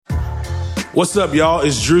What's up, y'all?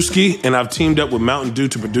 It's Drewski, and I've teamed up with Mountain Dew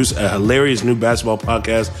to produce a hilarious new basketball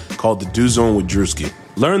podcast called The Dew Zone with Drewski.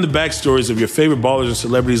 Learn the backstories of your favorite ballers and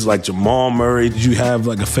celebrities like Jamal Murray. Did you have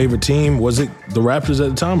like a favorite team? Was it the Raptors at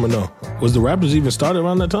the time or no? Was the Raptors even started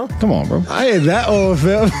around that time? Come on, bro. I ain't that old,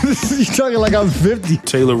 fam. You talking like I'm 50.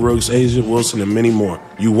 Taylor Rooks, Asia Wilson, and many more.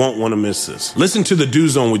 You won't want to miss this. Listen to The Dew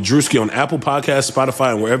Zone with Drewski on Apple Podcasts,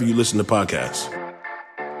 Spotify, and wherever you listen to podcasts.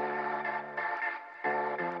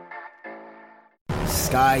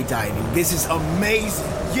 Skydiving. This is amazing.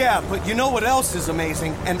 Yeah, but you know what else is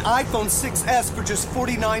amazing? An iPhone 6S for just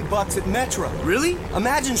 $49 at Metro. Really?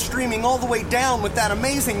 Imagine streaming all the way down with that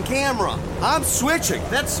amazing camera. I'm switching.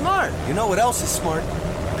 That's smart. You know what else is smart?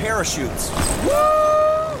 Parachutes.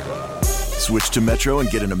 Woo! Switch to Metro and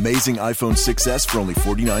get an amazing iPhone 6S for only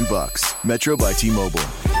 $49. Metro by T-Mobile.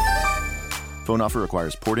 Phone offer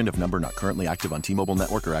requires port-in of number not currently active on T-Mobile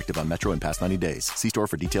network or active on Metro in past 90 days. See store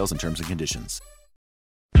for details and terms and conditions.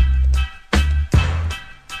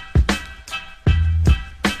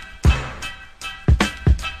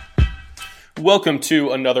 Welcome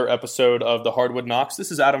to another episode of the Hardwood Knocks.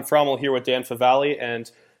 This is Adam Frommel here with Dan Favale,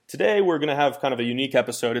 and today we're going to have kind of a unique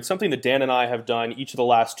episode. It's something that Dan and I have done each of the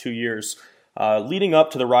last 2 years. Leading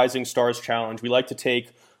up to the Rising Stars Challenge, we like to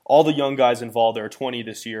take all the young guys involved, there are 20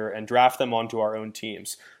 this year, and draft them onto our own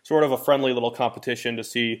teams. Sort of a friendly little competition to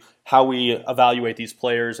see how we evaluate these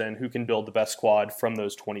players and who can build the best squad from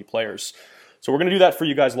those 20 players. So we're going to do that for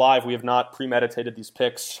you guys live. We have not premeditated these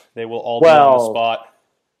picks. They will all be on the spot.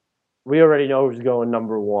 We already know who's going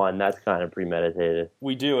number one. That's kind of premeditated.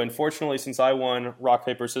 We do. Unfortunately, since I won rock,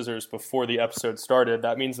 paper, scissors before the episode started,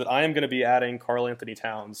 that means that I am going to be adding Karl Anthony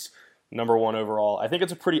Towns, number one overall. I think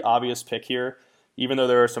it's a pretty obvious pick here, even though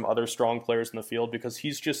there are some other strong players in the field, because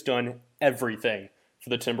he's just done everything for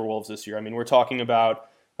the Timberwolves this year. I mean, we're talking about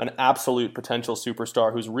an absolute potential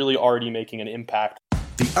superstar who's really already making an impact.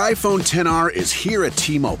 The iPhone XR is here at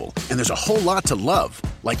T-Mobile, and there's a whole lot to love,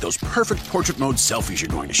 like those perfect portrait mode selfies you're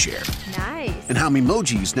going to share. Nice. And how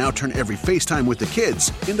Memojis now turn every FaceTime with the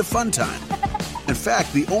kids into fun time. In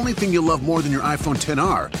fact, the only thing you'll love more than your iPhone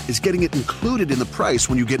XR is getting it included in the price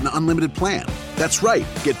when you get an unlimited plan. That's right,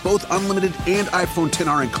 get both unlimited and iPhone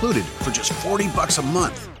XR included for just $40 a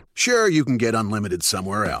month. Sure, you can get unlimited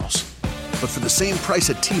somewhere else, but for the same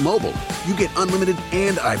price at T-Mobile, you get unlimited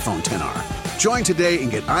and iPhone XR. Join today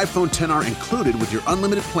and get iPhone XR included with your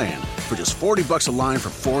unlimited plan for just $40 a line for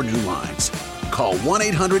 4 new lines. Call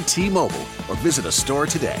 1-800-T-Mobile or visit a store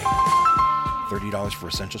today. $30 for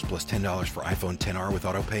Essentials plus $10 for iPhone XR with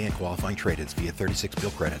autopay and qualifying trade-ins via 36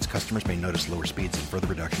 bill credits. Customers may notice lower speeds and further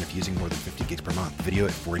reduction if using more than 50 gigs per month. Video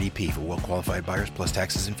at 480p for well-qualified buyers plus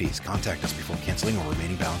taxes and fees. Contact us before canceling or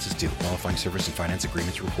remaining balances due. Qualifying service and finance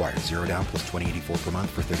agreements required. 0 down plus $20.84 per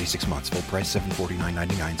month for 36 months. Full price $749.99,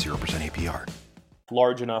 0% APR.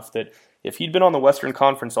 Large enough that if he'd been on the Western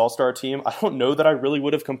Conference All-Star team, I don't know that I really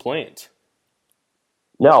would have complained.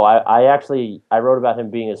 No, I wrote about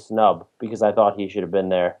him being a snub because I thought he should have been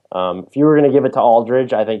there. If you were going to give it to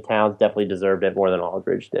Aldridge, I think Towns definitely deserved it more than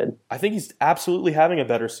Aldridge did. I think he's absolutely having a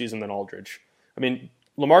better season than Aldridge. I mean,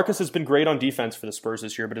 LaMarcus has been great on defense for the Spurs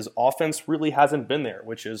this year, but his offense really hasn't been there,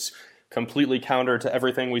 which is completely counter to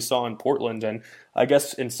everything we saw in Portland, and I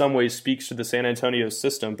guess in some ways speaks to the San Antonio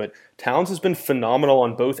system. But Towns has been phenomenal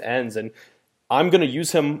on both ends, and I'm going to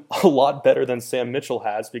use him a lot better than Sam Mitchell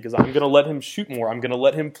has because I'm going to let him shoot more. I'm going to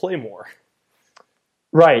let him play more.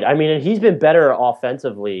 Right. I mean, he's been better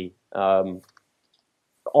offensively,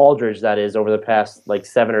 Aldridge, that is, over the past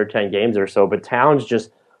 7 or 10 games or so. But Towns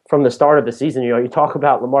just, from the start of the season, you talk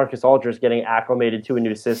about LaMarcus Aldridge getting acclimated to a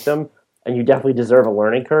new system, and you definitely deserve a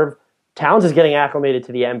learning curve. Towns is getting acclimated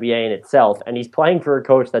to the NBA in itself, and he's playing for a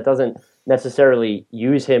coach that doesn't necessarily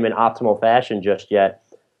use him in optimal fashion just yet.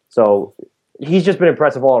 So he's just been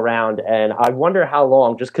impressive all around, and I wonder how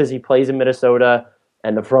long, just because he plays in Minnesota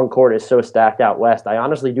and the front court is so stacked out west, I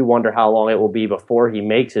honestly do wonder how long it will be before he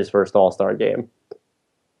makes his first All-Star game.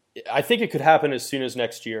 I think it could happen as soon as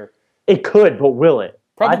next year. It could, but will it?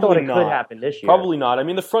 Probably I thought it not. could happen this year. Probably not. I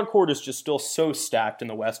mean, the front court is just still so stacked in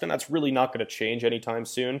the West, and that's really not going to change anytime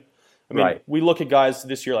soon. I mean, right. We look at guys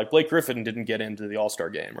this year, like Blake Griffin didn't get into the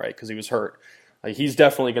All-Star game, right, because he was hurt. He's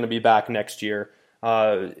definitely going to be back next year.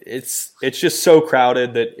 It's just so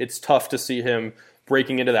crowded that it's tough to see him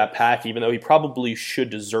breaking into that pack, even though he probably should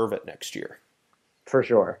deserve it next year. For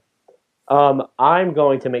sure. I'm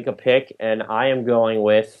going to make a pick, and I am going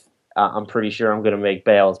with, I'm pretty sure I'm going to make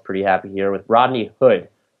Bales pretty happy here, with Rodney Hood.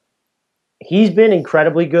 He's been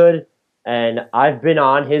incredibly good, and I've been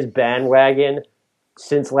on his bandwagon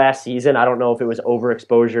since last season. I don't know if it was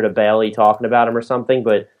overexposure to Bailey talking about him or something,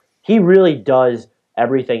 but he really does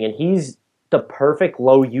everything, and he's the perfect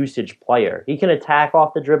low usage player. He can attack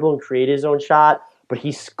off the dribble and create his own shot, but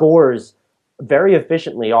he scores very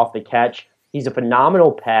efficiently off the catch. He's a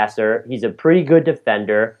phenomenal passer. He's a pretty good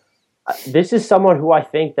defender. This is someone who I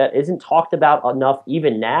think that isn't talked about enough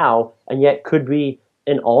even now, and yet could be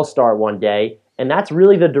an all-star one day. And that's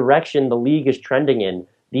really the direction the league is trending in.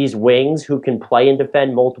 These wings who can play and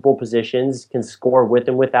defend multiple positions, can score with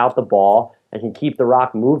and without the ball, and can keep the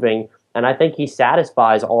rock moving. And I think he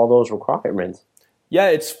satisfies all those requirements. Yeah,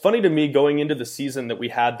 it's funny to me going into the season that we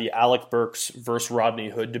had the Alec Burks versus Rodney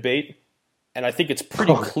Hood debate. And I think it's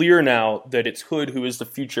pretty clear now that it's Hood who is the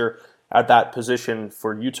future at that position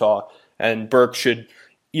for Utah. And Burke should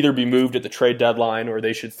either be moved at the trade deadline or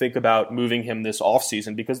they should think about moving him this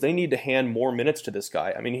offseason because they need to hand more minutes to this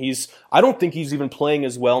guy. I mean, I don't think he's even playing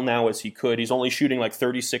as well now as he could. He's only shooting like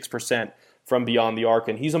 36% from beyond the arc,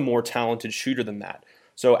 and he's a more talented shooter than that.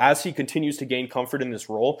 So as he continues to gain comfort in this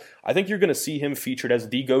role, I think you're going to see him featured as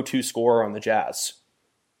the go-to scorer on the Jazz.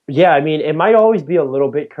 Yeah, I mean, it might always be a little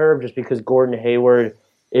bit curved just because Gordon Hayward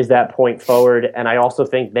is that point forward, and I also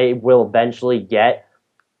think they will eventually get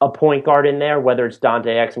a point guard in there, whether it's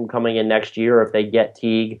Dante Exum coming in next year or if they get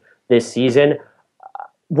Teague this season.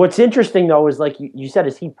 What's interesting, though, is like you said,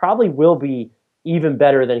 is he probably will be even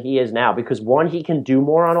better than he is now because, one, he can do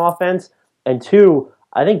more on offense, and two,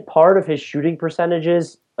 I think part of his shooting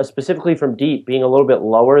percentages, specifically from deep, being a little bit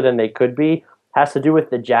lower than they could be, has to do with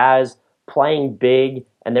the Jazz playing big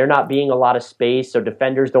and there not being a lot of space, so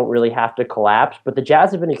defenders don't really have to collapse. But the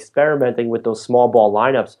Jazz have been experimenting with those small ball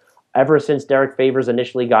lineups ever since Derek Favors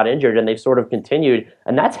initially got injured, and they've sort of continued,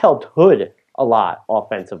 and that's helped Hood a lot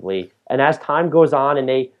offensively. And as time goes on and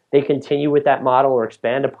they continue with that model or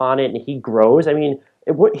expand upon it and he grows, I mean,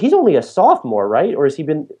 he's only a sophomore, right? Or has he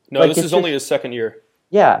been... No, this is only his second year.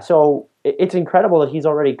 Yeah, so it's incredible that he's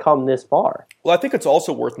already come this far. Well, I think it's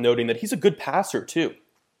also worth noting that he's a good passer, too.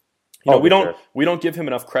 You know, we don't give him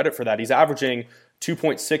enough credit for that. He's averaging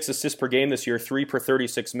 2.6 assists per game this year, 3 per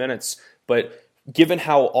 36 minutes, but given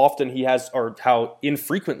how often he has, or how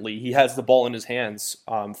infrequently he has the ball in his hands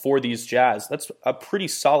for these Jazz, that's a pretty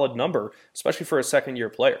solid number, especially for a second-year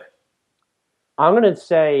player. I'm going to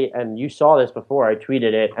say, and you saw this before, I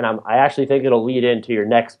tweeted it, and I actually think it'll lead into your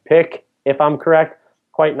next pick, if I'm correct,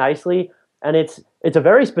 quite nicely. And it's a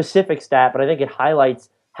very specific stat, but I think it highlights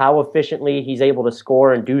how efficiently he's able to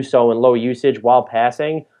score and do so in low usage while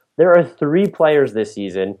passing. There are 3 players this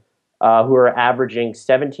season who are averaging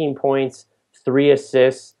 17 points, 3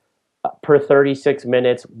 assists per 36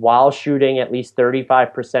 minutes while shooting at least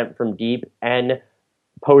 35% from deep and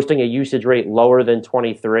posting a usage rate lower than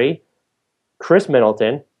 23. Chris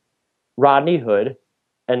Middleton, Rodney Hood,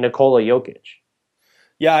 and Nikola Jokic.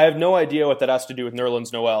 Yeah, I have no idea what that has to do with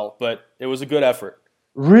Nerlens Noel, but it was a good effort.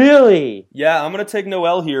 Really? Yeah, I'm going to take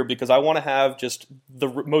Noel here because I want to have just the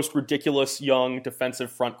most ridiculous young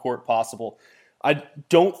defensive front court possible. I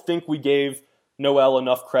don't think we gave Noel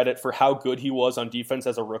enough credit for how good he was on defense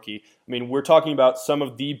as a rookie. I mean, we're talking about some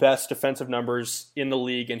of the best defensive numbers in the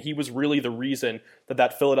league, and he was really the reason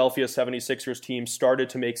that Philadelphia 76ers team started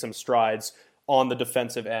to make some strides on the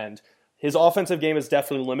defensive end. His offensive game is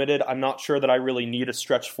definitely limited. I'm not sure that I really need a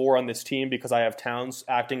stretch 4 on this team because I have Towns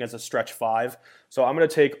acting as a stretch 5. So I'm going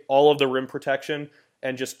to take all of the rim protection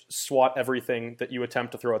and just swat everything that you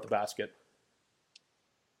attempt to throw at the basket.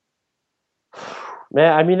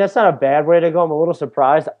 Man, I mean, that's not a bad way to go. I'm a little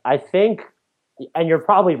surprised. I think, and you're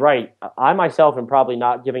probably right, I myself am probably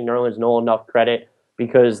not giving Nerlens Noel enough credit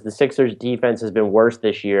because the Sixers' defense has been worse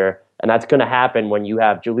this year, and that's going to happen when you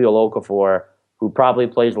have Jahlil Okafor, who probably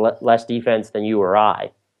plays less defense than you or I.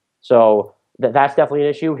 So that's definitely an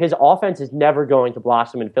issue. His offense is never going to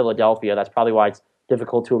blossom in Philadelphia. That's probably why it's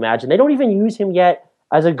difficult to imagine. They don't even use him yet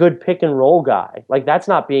as a good pick and roll guy. Like, that's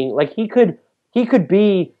not being, like, he could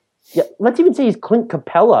be, yeah, let's even say he's Clint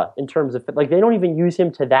Capella in terms of, like, they don't even use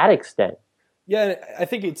him to that extent. Yeah, I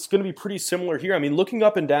think it's going to be pretty similar here. I mean, looking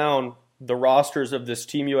up and down the rosters of this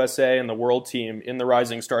Team USA and the World Team in the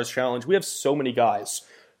Rising Stars Challenge, we have so many guys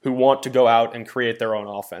who want to go out and create their own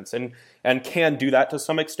offense and can do that to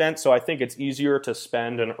some extent. So I think it's easier to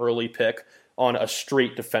spend an early pick on a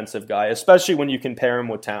straight defensive guy, especially when you can pair him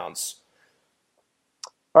with Towns.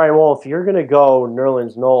 All right, well, if you're going to go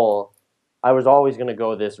Nerlens Noel, I was always going to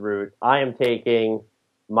go this route. I am taking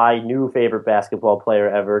my new favorite basketball player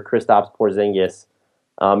ever, Kristaps Porzingis.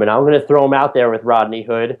 And I'm going to throw him out there with Rodney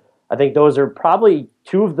Hood. I think those are probably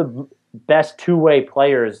 2 of the best two-way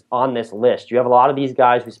players on this list. You have a lot of these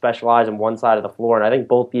guys who specialize on one side of the floor, and I think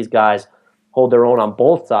both these guys hold their own on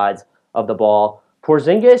both sides of the ball.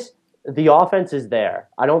 Porzingis the offense is there.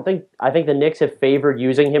 I think the Knicks have favored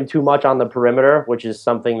using him too much on the perimeter, which is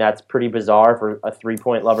something that's pretty bizarre for a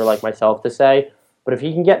 3-point lover like myself to say. But if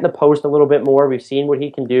he can get in the post a little bit more, we've seen what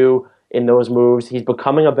he can do in those moves. He's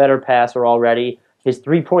becoming a better passer already. His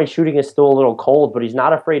 3-point shooting is still a little cold, but he's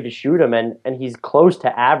not afraid to shoot them, and he's close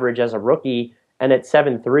to average as a rookie. And at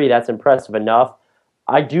 7'3", that's impressive enough.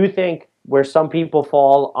 I do think where some people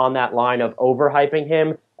fall on that line of overhyping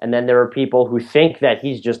him, and then there are people who think that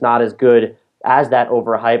he's just not as good as that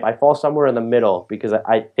overhype, I fall somewhere in the middle because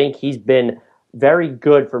I think he's been very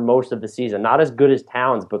good for most of the season. Not as good as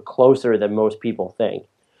Towns, but closer than most people think.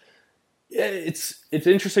 It's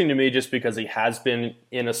interesting to me just because he has been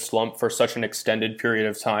in a slump for such an extended period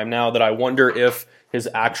of time now that I wonder if his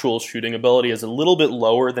actual shooting ability is a little bit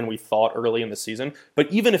lower than we thought early in the season. But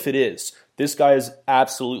even if it is, this guy is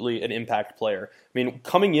absolutely an impact player. I mean,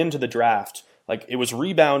 coming into the draft, like it was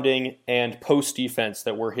rebounding and post defense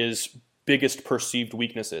that were his biggest perceived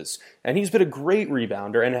weaknesses. And he's been a great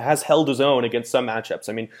rebounder and has held his own against some matchups.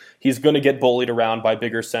 I mean, he's going to get bullied around by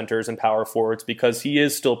bigger centers and power forwards because he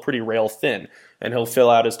is still pretty rail thin and he'll fill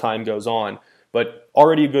out as time goes on. But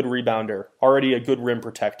already a good rebounder, already a good rim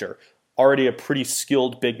protector, already a pretty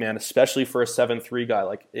skilled big man, especially for a 7'3" guy.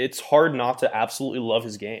 Like, it's hard not to absolutely love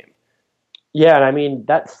his game. Yeah, and I mean,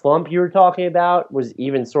 that slump you were talking about was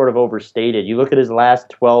even sort of overstated. You look at his last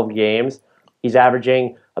 12 games, he's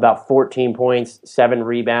averaging about 14 points, 7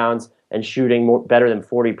 rebounds, and shooting better than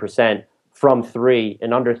 40% from 3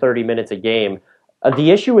 in under 30 minutes a game.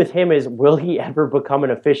 The issue with him is, will he ever become an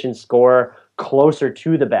efficient scorer closer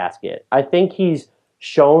to the basket? I think he's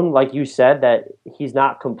shown, like you said, that he's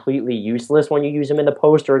not completely useless when you use him in the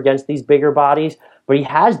post or against these bigger bodies, but he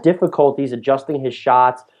has difficulties adjusting his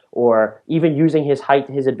shots or even using his height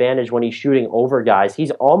to his advantage when he's shooting over guys.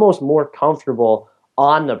 He's almost more comfortable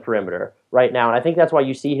on the perimeter right now, and I think that's why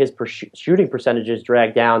you see his shooting percentages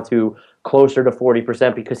drag down to closer to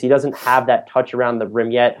 40% because he doesn't have that touch around the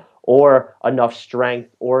rim yet or enough strength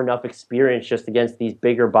or enough experience just against these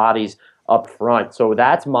bigger bodies up front. So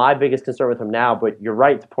that's my biggest concern with him now, but you're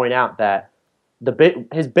right to point out that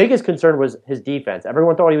his biggest concern was his defense.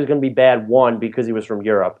 Everyone thought he was going to be bad, 1, because he was from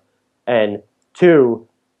Europe, and 2,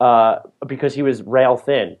 because he was rail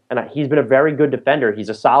thin. And he's been a very good defender. He's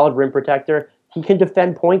a solid rim protector. He can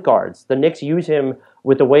defend point guards. The Knicks use him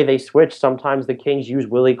with the way they switch. Sometimes the Kings use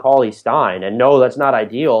Willie Cauley-Stein. And no, that's not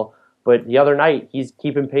ideal. But the other night, he's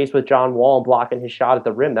keeping pace with John Wall and blocking his shot at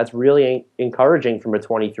the rim. That's really encouraging from a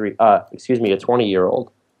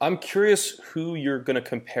 20-year-old. I'm curious who you're going to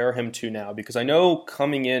compare him to now, because I know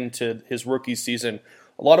coming into his rookie season,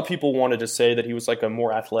 a lot of people wanted to say that he was like a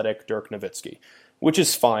more athletic Dirk Nowitzki, which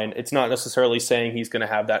is fine. It's not necessarily saying he's going to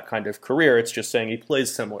have that kind of career. It's just saying he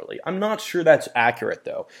plays similarly. I'm not sure that's accurate,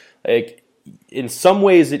 though. Like, in some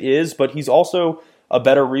ways it is, but he's also a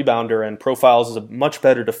better rebounder and profiles as a much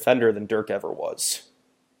better defender than Dirk ever was.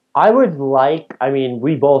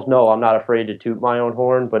 We both know I'm not afraid to toot my own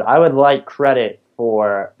horn, but I would like credit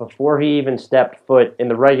for, before he even stepped foot in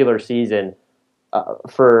the regular season,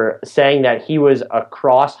 for saying that he was a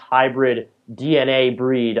cross-hybrid DNA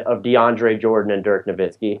breed of DeAndre Jordan and Dirk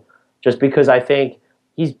Nowitzki. Just because I think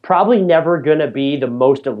he's probably never going to be the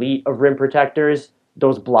most elite of rim protectors.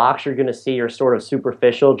 Those blocks you're going to see are sort of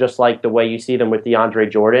superficial, just like the way you see them with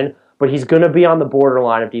DeAndre Jordan. But he's going to be on the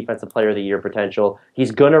borderline of Defensive Player of the Year potential.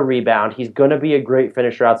 He's going to rebound. He's going to be a great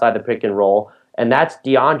finisher outside the pick and roll. And that's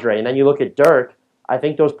DeAndre. And then you look at Dirk. I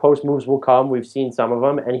think those post moves will come. We've seen some of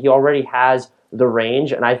them. And he already has the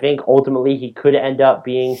range. And I think ultimately he could end up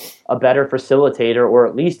being a better facilitator, or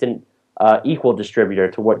at least an equal distributor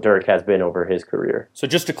to what Dirk has been over his career. So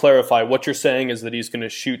just to clarify, what you're saying is that he's going to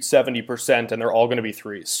shoot 70% and they're all going to be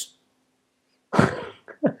threes.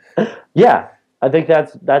 Yeah, I think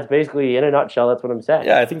that's basically, in a nutshell, that's what I'm saying.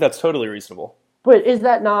 Yeah, I think that's totally reasonable. But is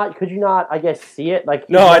that not? Could you not, I guess, see it? Like,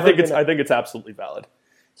 no, I think it's absolutely valid.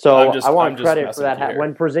 So I want credit for that.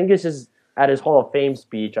 When Porzingis is at his Hall of Fame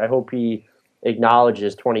speech, I hope he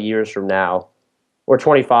acknowledges 20 years from now, or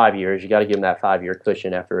 25 years. You got to give him that 5-year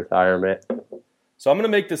cushion after retirement. So I'm going to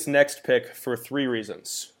make this next pick for 3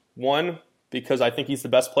 reasons. 1, because I think he's the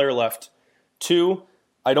best player left. 2,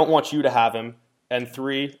 I don't want you to have him. And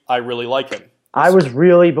 3, I really like him.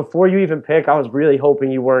 Before you even pick, I was really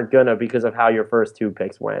hoping you weren't gonna because of how your first 2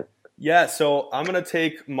 picks went. Yeah, so I'm going to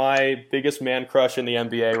take my biggest man crush in the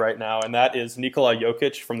NBA right now, and that is Nikola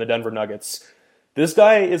Jokic from the Denver Nuggets. This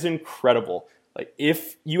guy is incredible. Like,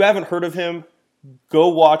 if you haven't heard of him, go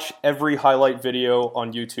watch every highlight video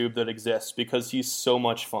on YouTube that exists because he's so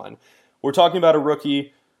much fun. We're talking about a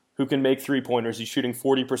rookie who can make three-pointers. He's shooting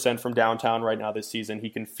 40% from downtown right now this season.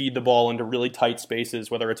 He can feed the ball into really tight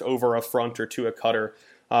spaces, whether it's over a front or to a cutter.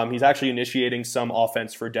 He's actually initiating some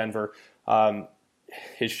offense for Denver.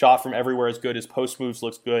 His shot from everywhere is good. His post moves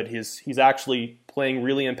looks good. He's actually playing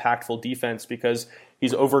really impactful defense because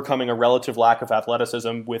he's overcoming a relative lack of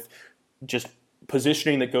athleticism with just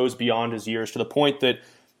positioning that goes beyond his years, to the point that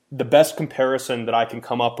the best comparison that I can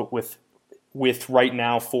come up with right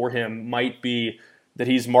now for him might be that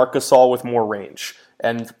he's Marc Gasol with more range.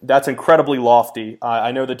 And that's incredibly lofty.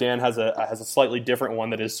 I know that Dan has a slightly different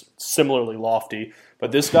one that is similarly lofty,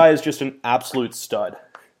 but this guy is just an absolute stud.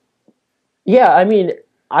 Yeah, I mean,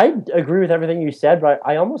 I agree with everything you said, but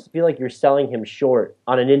I almost feel like you're selling him short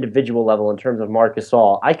on an individual level in terms of Marc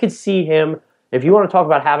Gasol. I could see him, if you want to talk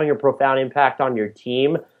about having a profound impact on your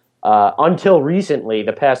team, until recently,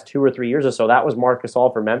 the past 2 or 3 years or so, that was Marc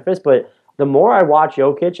Gasol for Memphis. But the more I watch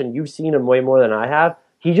Jokic, and you've seen him way more than I have,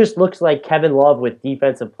 he just looks like Kevin Love with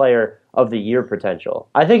Defensive Player of the Year potential.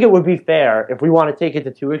 I think it would be fair, if we want to take it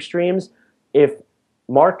to two extremes, if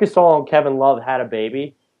Marc Gasol and Kevin Love had a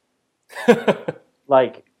baby,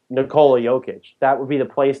 like Nikola Jokic, that would be the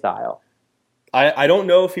play style. I don't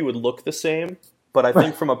know if he would look the same, but I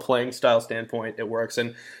think from a playing style standpoint, it works.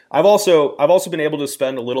 And I've also been able to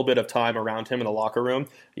spend a little bit of time around him in the locker room.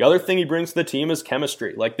 The other thing he brings to the team is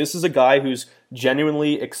chemistry. Like, this is a guy who's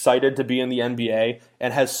genuinely excited to be in the NBA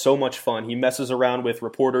and has so much fun. He messes around with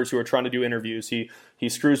reporters who are trying to do interviews. He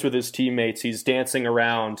screws with his teammates. He's dancing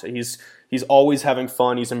around. He's always having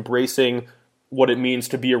fun. He's embracing what it means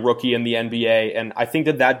to be a rookie in the NBA. And I think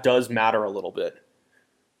that does matter a little bit.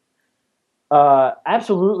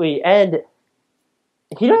 Absolutely. And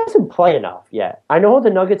he doesn't play enough yet. I know the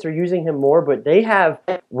Nuggets are using him more, but they have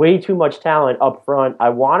way too much talent up front. I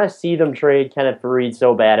want to see them trade Kenneth Faried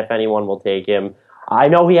so bad if anyone will take him. I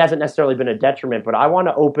know he hasn't necessarily been a detriment, but I want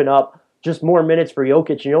to open up just more minutes for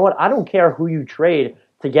Jokic. You know what? I don't care who you trade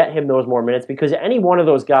to get him those more minutes, because any one of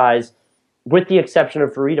those guys, with the exception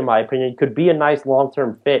of Faried, in my opinion, could be a nice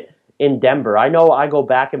long-term fit in Denver. I know I go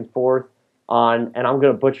back and forth on, and I'm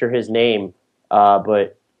going to butcher his name,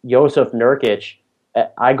 but Jusuf Nurkic.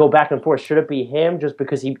 I go back and forth. Should it be him just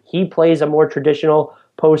because he plays a more traditional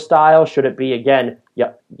post style? Should it be, again,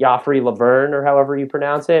 Joffrey Laverne, or however you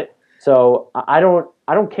pronounce it? So I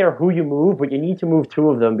don't care who you move, but you need to move two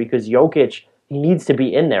of them, because Jokic, he needs to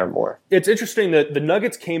be in there more. It's interesting that the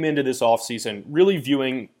Nuggets came into this offseason really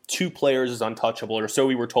viewing two players as untouchable, or so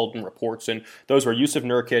we were told in reports, and those were Jusuf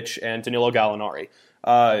Nurkic and Danilo Gallinari.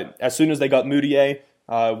 As soon as they got Mudiay,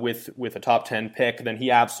 with a top 10 pick, then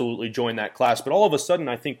he absolutely joined that class. But all of a sudden,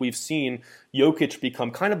 I think we've seen Jokic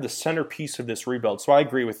become kind of the centerpiece of this rebuild. So I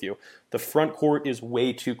agree with you. The front court is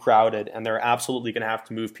way too crowded, and they're absolutely going to have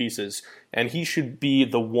to move pieces. And he should be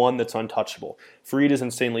the one that's untouchable. Faried is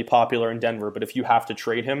insanely popular in Denver, but if you have to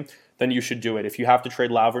trade him, then you should do it. If you have to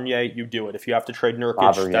trade Laverne, you do it. If you have to trade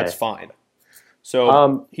Nurkic, that's fine.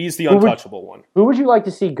 So he's the untouchable one. Who would you like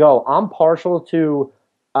to see go? I'm partial to...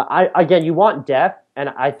 again, you want depth, and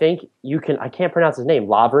I think you can. I can't pronounce his name.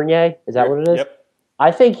 Lavernier, is that what it is? Yep. I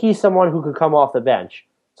think he's someone who could come off the bench.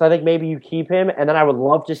 So I think maybe you keep him, and then I would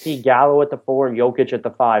love to see Gallo at the 4 and Jokic at the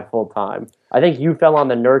 5 full time. I think you fell on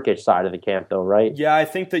the Nurkic side of the camp, though, right? Yeah, I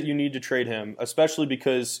think that you need to trade him, especially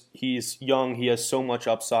because he's young. He has so much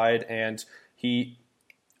upside, and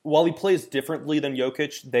while he plays differently than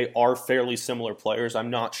Jokic, they are fairly similar players. I'm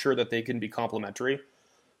not sure that they can be complementary.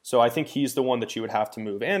 So I think he's the one that you would have to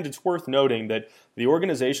move. And it's worth noting that the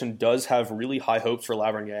organization does have really high hopes for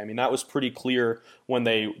Lavernier. I mean, that was pretty clear when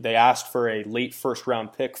they asked for a late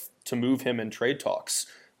first-round pick to move him in trade talks.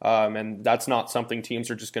 And that's not something teams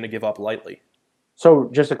are just going to give up lightly. So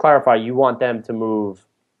just to clarify, you want them to move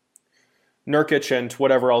Nurkic, and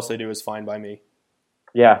whatever else they do is fine by me.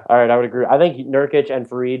 Yeah, all right, I would agree. I think Nurkic and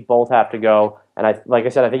Faried both have to go. And like I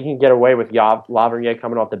said, I think you can get away with Lavernier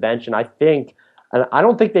coming off the bench. And I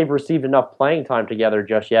don't think they've received enough playing time together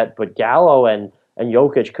just yet, but Gallo and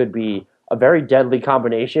Jokic could be a very deadly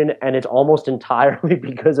combination, and it's almost entirely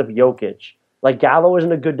because of Jokic. Like, Gallo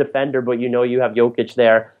isn't a good defender, but you have Jokic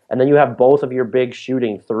there, and then you have both of your big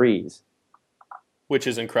shooting threes. Which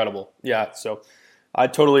is incredible. Yeah, so I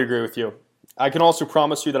totally agree with you. I can also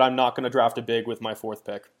promise you that I'm not going to draft a big with my 4th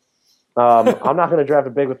pick. I'm not going to draft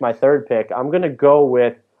a big with my 3rd pick. I'm going to go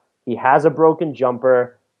with, he has a broken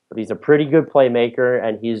jumper, but he's a pretty good playmaker,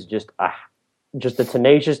 and he's just a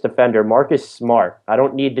tenacious defender. Marcus Smart. I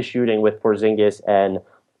don't need the shooting with Porzingis and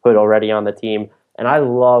Hood already on the team, and I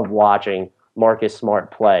love watching Marcus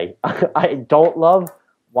Smart play. I don't love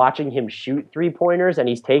watching him shoot three-pointers, and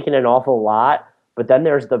he's taken an awful lot, but then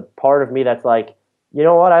there's the part of me that's like, you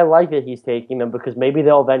know what? I like that he's taking them because maybe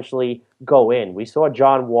they'll eventually go in. We saw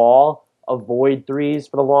John Wall avoid threes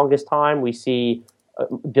for the longest time. We see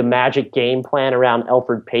the magic game plan around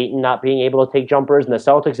Elfrid Payton not being able to take jumpers, and the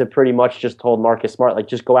Celtics have pretty much just told Marcus Smart, like,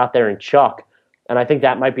 just go out there and chuck. And I think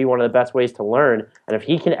that might be one of the best ways to learn. And if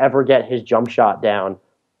he can ever get his jump shot down,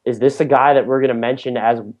 is this a guy that we're going to mention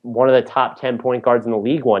as one of the top 10 point guards in the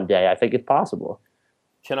league one day? I think it's possible.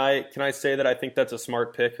 Can I say that I think that's a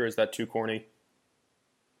smart pick, or is that too corny?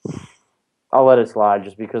 I'll let it slide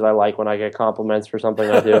just because I like when I get compliments for something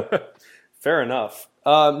I do. Fair enough.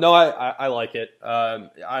 No, I like it.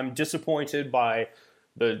 I'm disappointed by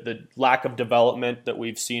the lack of development that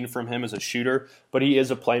we've seen from him as a shooter, but he is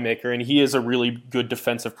a playmaker, and he is a really good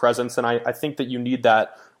defensive presence, and I think that you need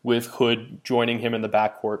that with Hood joining him in the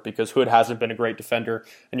backcourt because Hood hasn't been a great defender,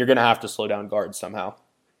 and you're going to have to slow down guards somehow.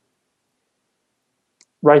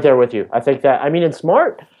 Right there with you. I think that, I mean, in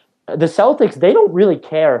Smart, the Celtics, they don't really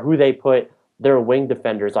care who they put their wing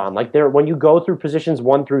defenders on. Like, when you go through positions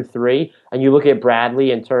 1 through 3 and you look at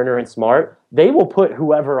Bradley and Turner and Smart, they will put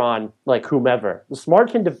whoever on, like, whomever.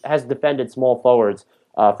 Smart has defended small forwards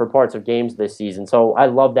for parts of games this season, so I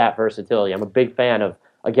love that versatility. I'm a big fan of,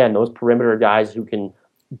 again, those perimeter guys who can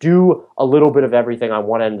do a little bit of everything on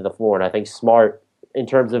one end of the floor, and I think Smart, in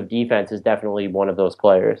terms of defense, is definitely one of those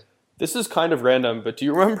players. This is kind of random, but do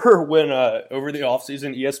you remember when over the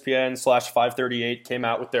offseason ESPN/538 came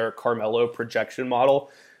out with their Carmelo projection model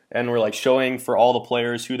and were like showing for all the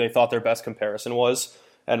players who they thought their best comparison was?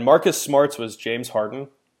 And Marcus Smart's was James Harden.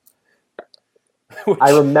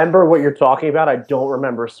 I remember what you're talking about. I don't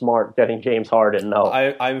remember Smart getting James Harden, no.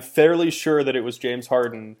 I'm fairly sure that it was James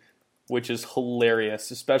Harden, which is hilarious,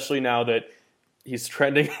 especially now that he's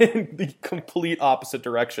trending in the complete opposite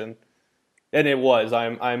direction. And it was.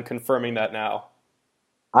 I'm confirming that now.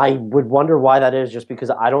 I would wonder why that is, just because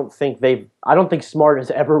I don't think Smart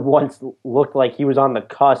has ever once looked like he was on the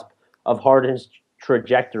cusp of Harden's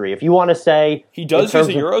trajectory. If you want to say he does use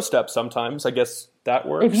a Euro step sometimes, I guess that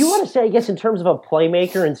works. If you want to say, I guess, in terms of a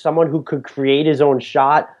playmaker and someone who could create his own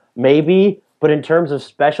shot, maybe. But in terms of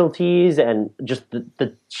specialties and just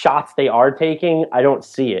the shots they are taking, I don't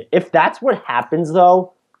see it. If that's what happens,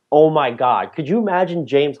 though, oh my God. Could you imagine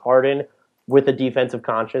James Harden with a defensive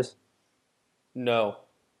conscience? No.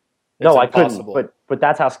 No, I couldn't. But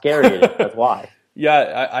that's how scary it is. That's why.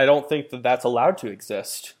 Yeah, I don't think that that's allowed to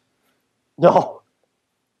exist. No.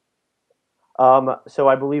 So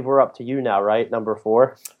I believe we're up to you now, right? Number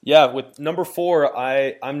 4? Yeah, with number 4,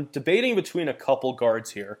 I'm debating between a couple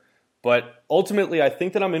guards here. But ultimately, I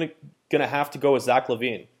think that I'm going to have to go with Zach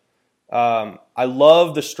LaVine. I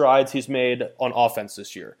love the strides he's made on offense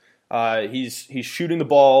this year. He's shooting the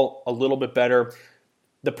ball a little bit better.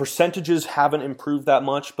 The percentages haven't improved that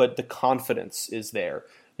much, but the confidence is there.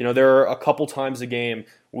 You know, there are a couple times a game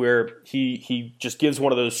where he just gives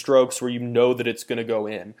one of those strokes where you know that it's going to go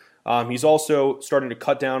in. He's also starting to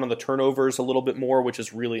cut down on the turnovers a little bit more, which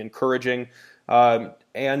is really encouraging.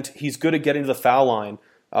 And he's good at getting to the foul line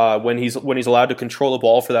when he's allowed to control the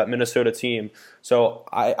ball for that Minnesota team. So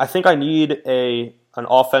I think I need an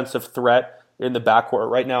offensive threat in the backcourt.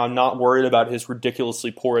 Right now, I'm not worried about his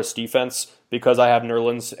ridiculously porous defense because I have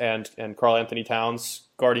Nerlens and Karl Anthony Towns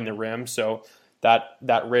guarding the rim, so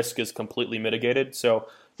that risk is completely mitigated. So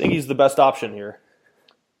I think he's the best option here.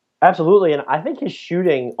 Absolutely, and I think his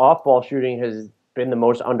shooting, off-ball shooting, has been the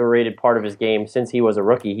most underrated part of his game since he was a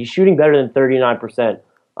rookie. He's shooting better than 39%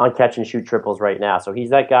 on catch-and-shoot triples right now, so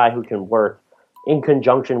he's that guy who can work in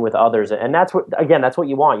conjunction with others, and that's what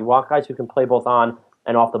you want. You want guys who can play both on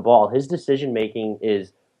and off the ball. His decision-making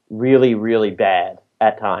is really, really bad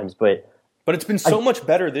at times, but it's been so much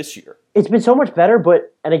better this year. It's been so much better,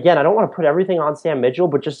 and again, I don't want to put everything on Sam Mitchell,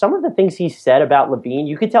 but just some of the things he said about LaVine,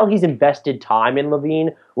 you could tell he's invested time in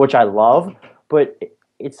LaVine, which I love, but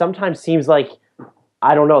it sometimes seems like,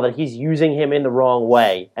 I don't know, that he's using him in the wrong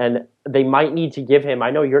way, and they might need to give him, I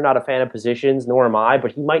know you're not a fan of positions, nor am I,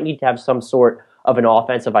 but he might need to have some sort of an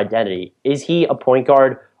offensive identity. Is he a point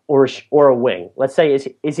guard or a wing? Let's say,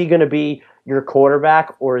 is he going to be your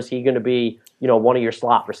quarterback, or is he going to be, one of your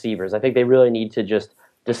slot receivers? I think they really need to just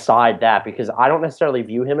decide that, because I don't necessarily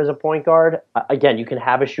view him as a point guard. Again, you can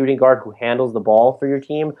have a shooting guard who handles the ball for your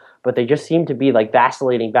team, but they just seem to be like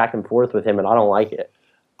vacillating back and forth with him, and I don't like it.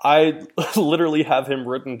 I literally have him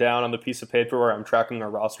written down on the piece of paper where I'm tracking our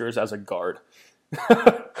rosters as a guard.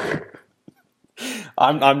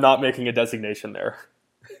 I'm not making a designation there.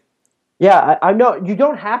 Yeah, I know you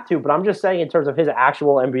don't have to, but I'm just saying in terms of his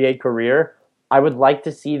actual NBA career, I would like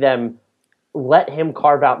to see them let him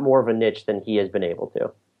carve out more of a niche than he has been able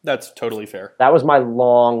to. That's totally fair. That was my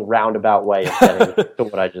long roundabout way of getting to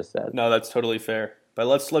what I just said. No, that's totally fair. But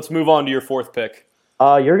let's move on to your fourth pick.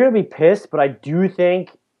 You're going to be pissed, but I do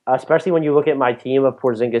think, especially when you look at my team of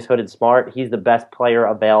Porzingis, Hood, and Smart, he's the best player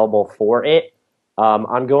available for it.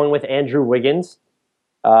 I'm going with Andrew Wiggins.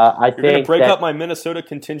 You're going to break up my Minnesota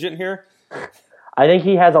contingent here? I think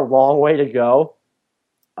he has a long way to go,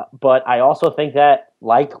 but I also think that,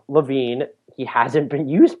 like Levine, he hasn't been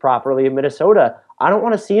used properly in Minnesota. I don't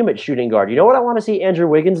want to see him at shooting guard. You know what I want to see Andrew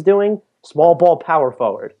Wiggins doing? Small ball power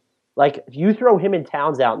forward. Like, if you throw him and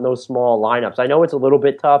Towns out in those small lineups, I know it's a little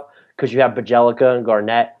bit tough because you have Bjelica and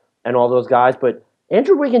Garnett and all those guys, but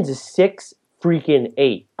Andrew Wiggins is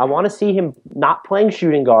 6'8". I want to see him not playing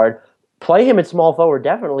shooting guard, play him at small forward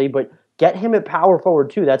definitely, but get him at power forward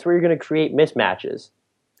too. That's where you're going to create mismatches.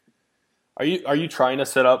 Are you trying to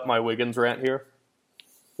set up my Wiggins rant here?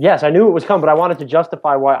 Yes, I knew it was coming, but I wanted to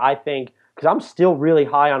justify why I think, because I'm still really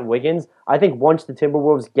high on Wiggins. I think once the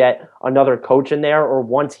Timberwolves get another coach in there, or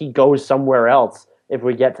once he goes somewhere else, if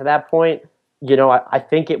we get to that point, I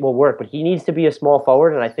think it will work. But he needs to be a small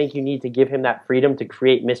forward, and I think you need to give him that freedom to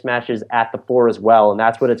create mismatches at the 4 as well, and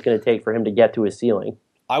that's what it's going to take for him to get to his ceiling.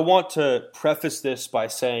 I want to preface this by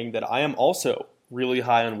saying that I am also really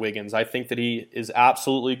high on Wiggins. I think that he is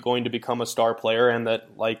absolutely going to become a star player, and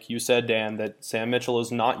that, like you said, Dan, that Sam Mitchell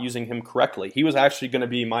is not using him correctly. He was actually going to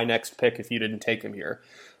be my next pick if you didn't take him here.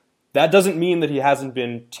 That doesn't mean that he hasn't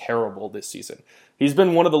been terrible this season. He's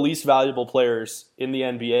been one of the least valuable players in the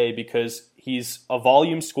NBA because he's a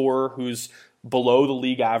volume scorer who's below the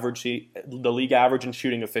league average in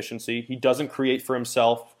shooting efficiency. He doesn't create for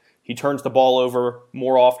himself. He turns the ball over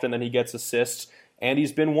more often than he gets assists. And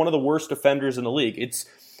he's been one of the worst defenders in the league.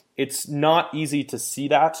 It's not easy to see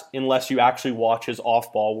that unless you actually watch his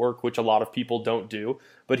off-ball work, which a lot of people don't do.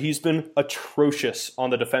 But he's been atrocious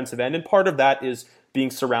on the defensive end, and part of that is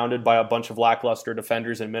being surrounded by a bunch of lackluster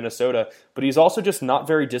defenders in Minnesota. But he's also just not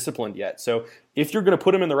very disciplined yet. So if you're going to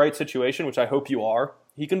put him in the right situation, which I hope you are,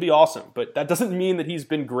 he can be awesome. But that doesn't mean that he's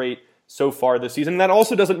been great so far this season. And that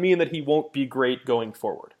also doesn't mean that he won't be great going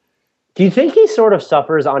forward. Do you think he sort of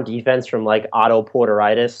suffers on defense from, like, Otto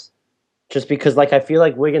Porteritis? Just because, like, I feel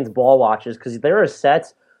like Wiggins ball watches, because there are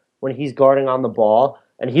sets when he's guarding on the ball,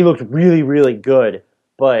 and he looks really, really good.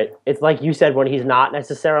 But it's like you said, when he's not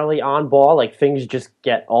necessarily on ball, like, things just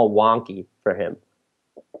get all wonky for him.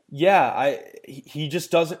 Yeah, he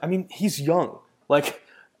just doesn't. I mean, he's young. Like,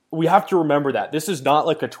 we have to remember that. This is not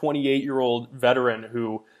like a 28-year-old veteran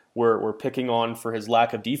who we're picking on for his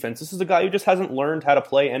lack of defense. This is a guy who just hasn't learned how to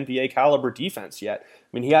play NBA caliber defense yet. I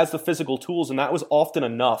mean, he has the physical tools, and that was often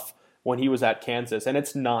enough when he was at Kansas, and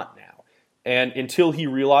it's not now. And until he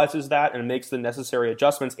realizes that and makes the necessary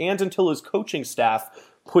adjustments, and until his coaching staff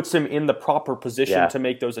puts him in the proper position to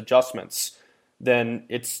make those adjustments, then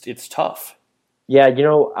it's tough. Yeah,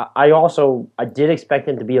 I did expect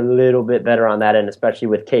him to be a little bit better on that end, especially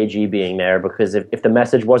with KG being there, because if the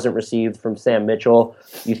message wasn't received from Sam Mitchell,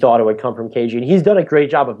 you thought it would come from KG. And he's done a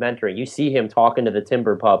great job of mentoring. You see him talking to the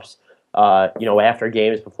Timber Pups, after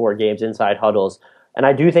games, before games, inside huddles. And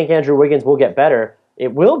I do think Andrew Wiggins will get better.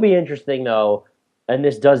 It will be interesting, though, and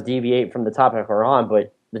this does deviate from the topic we're on,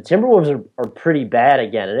 but the Timberwolves are pretty bad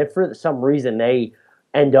again. And if for some reason they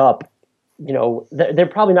end up, they're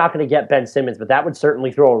probably not going to get Ben Simmons, but that would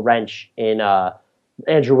certainly throw a wrench in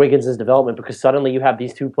Andrew Wiggins' development, because suddenly you have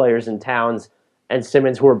these two players in Towns and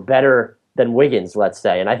Simmons who are better than Wiggins, let's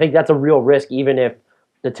say. And I think that's a real risk, even if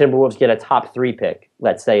the Timberwolves get a top 3 pick,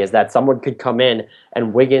 let's say, is that someone could come in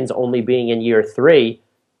and Wiggins only being in year 3,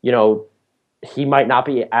 he might not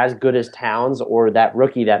be as good as Towns or that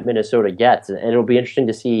rookie that Minnesota gets. And it'll be interesting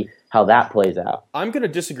to see how that plays out. I'm going to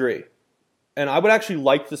disagree. And I would actually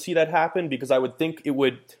like to see that happen, because I would think it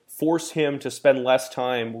would force him to spend less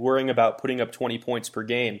time worrying about putting up 20 points per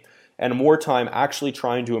game and more time actually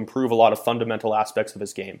trying to improve a lot of fundamental aspects of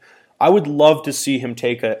his game. I would love to see him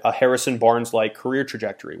take a Harrison Barnes-like career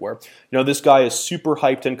trajectory where, this guy is super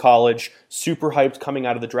hyped in college, super hyped coming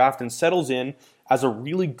out of the draft, and settles in as a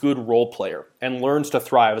really good role player and learns to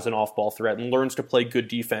thrive as an off-ball threat and learns to play good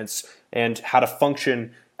defense and how to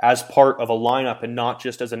function as part of a lineup and not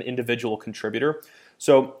just as an individual contributor.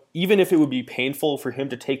 So even if it would be painful for him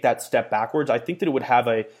to take that step backwards, I think that it would have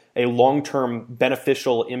a long-term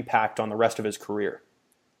beneficial impact on the rest of his career.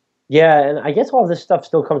 Yeah, and I guess all this stuff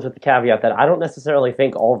still comes with the caveat that I don't necessarily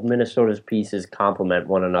think all of Minnesota's pieces complement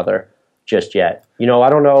one another just yet. I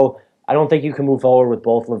don't know. I don't think you can move forward with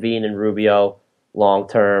both Levine and Rubio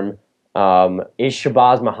long-term. Is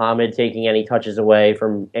Shabazz Muhammad taking any touches away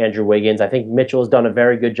from Andrew Wiggins? I think Mitchell has done a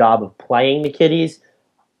very good job of playing the kiddies,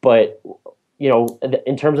 but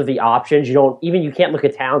in terms of the options, you can't look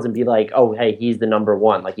at Towns and be like, oh, hey, he's the number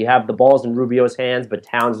one. Like, you have the balls in Rubio's hands, but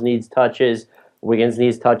Towns needs touches. Wiggins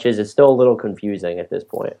needs touches. It's still a little confusing at this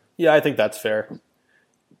point. Yeah, I think that's fair.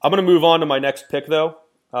 I'm going to move on to my next pick, though.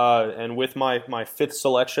 And with my fifth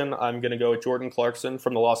selection, I'm going to go with Jordan Clarkson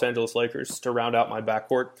from the Los Angeles Lakers to round out my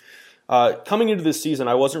backcourt. Coming into this season,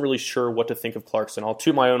 I wasn't really sure what to think of Clarkson. I'll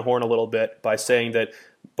toot my own horn a little bit by saying that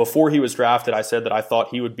before he was drafted, I said that I thought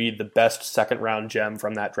he would be the best second-round gem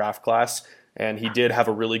from that draft class, and he did have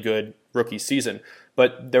a really good rookie season.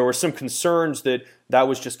 But there were some concerns that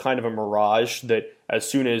was just kind of a mirage, that as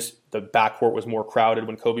soon as the backcourt was more crowded,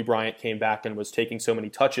 when Kobe Bryant came back and was taking so many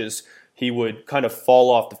touches, he would kind of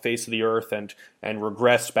fall off the face of the earth and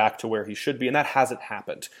regress back to where he should be, and that hasn't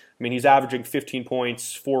happened. I mean, he's averaging 15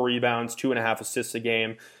 points, 4 rebounds, 2.5 assists a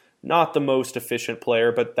game. Not the most efficient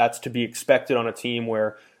player, but that's to be expected on a team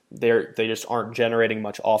where they just aren't generating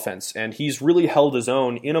much offense. And he's really held his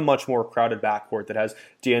own in a much more crowded backcourt that has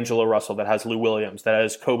D'Angelo Russell, that has Lou Williams, that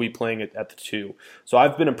has Kobe playing at the 2. So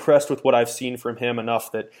I've been impressed with what I've seen from him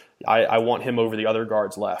enough that I want him over the other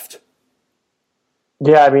guards left.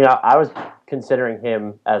 Yeah, I mean, I was considering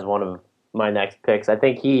him as one of my next picks. I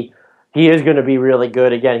think he is going to be really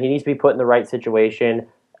good. Again, he needs to be put in the right situation,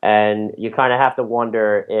 and you kind of have to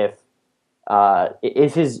wonder if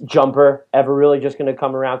is his jumper ever really just going to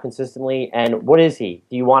come around consistently, and what is he?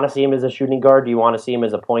 Do you want to see him as a shooting guard? Do you want to see him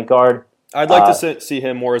as a point guard? I'd like to see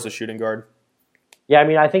him more as a shooting guard. Yeah, I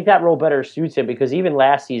mean, I think that role better suits him because even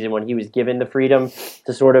last season when he was given the freedom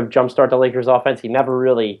to sort of jumpstart the Lakers offense, he never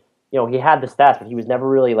really, he had the stats, but he was never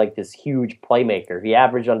really like this huge playmaker. He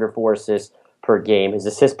averaged under 4 assists per game. His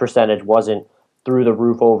assist percentage wasn't through the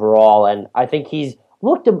roof overall, and I think he's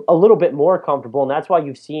looked a little bit more comfortable, and that's why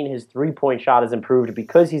you've seen his three-point shot has improved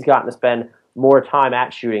because he's gotten to spend more time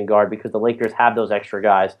at shooting guard because the Lakers have those extra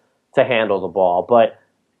guys to handle the ball. But,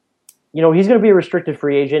 he's going to be a restricted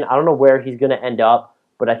free agent. I don't know where he's going to end up,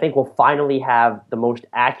 but I think we'll finally have the most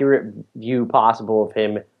accurate view possible of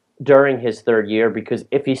him during his third year because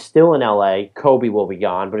if he's still in LA, Kobe will be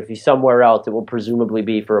gone. But if he's somewhere else, it will presumably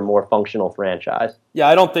be for a more functional franchise. Yeah,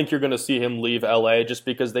 I don't think you're going to see him leave LA just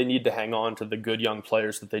because they need to hang on to the good young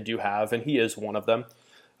players that they do have, and he is one of them.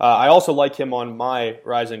 I also like him on my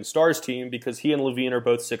Rising Stars team because he and Levine are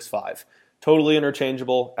both 6'5". Totally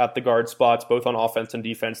interchangeable at the guard spots, both on offense and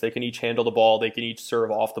defense. They can each handle the ball. They can each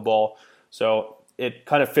serve off the ball. So it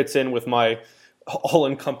kind of fits in with my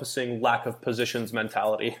all-encompassing lack of positions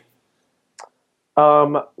mentality.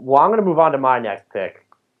 Well, I'm going to move on to my next pick,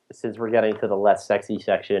 since we're getting to the less sexy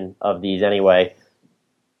section of these anyway.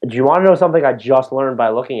 Do you want to know something I just learned by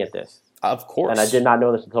looking at this? Of course. And I did not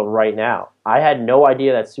know this until right now. I had no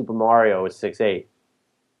idea that Super Mario was 6'8".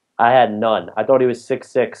 I had none. I thought he was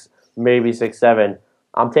 6'6", maybe 6'7".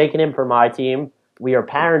 I'm taking him for my team. We are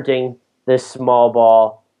parenting this small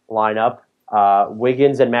ball lineup.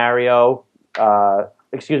 Wiggins and Mario,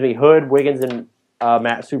 Hood, Wiggins, and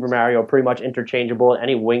Super Mario pretty much interchangeable at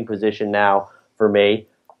any wing position now for me.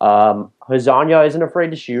 Hezonja isn't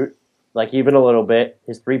afraid to shoot, like even a little bit.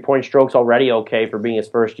 His three-point stroke's already okay for being his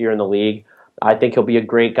first year in the league. I think he'll be a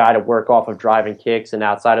great guy to work off of driving kicks and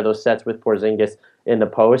outside of those sets with Porzingis in the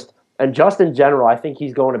post. And just in general, I think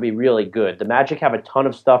he's going to be really good. The Magic have a ton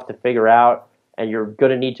of stuff to figure out, and you're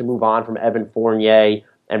going to need to move on from Evan Fournier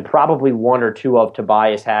and probably one or two of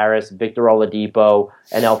Tobias Harris, Victor Oladipo,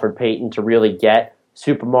 and Elfrid Payton to really get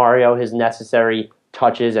Super Mario his necessary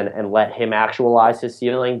touches and let him actualize his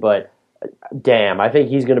ceiling. But damn, I think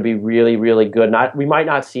he's going to be really, really good. We might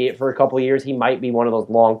not see it for a couple of years. He might be one of those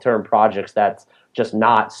long-term projects that's just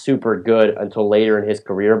not super good until later in his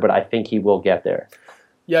career, but I think he will get there.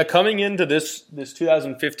 Yeah, coming into this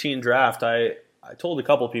 2015 draft, I told a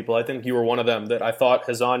couple people, I think you were one of them, that I thought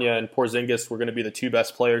Hezonja and Porzingis were going to be the two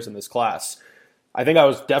best players in this class. I think I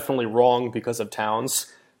was definitely wrong because of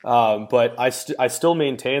Towns, but I still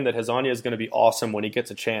maintain that Hezonja is going to be awesome when he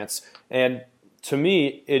gets a chance. And to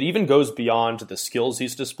me, it even goes beyond the skills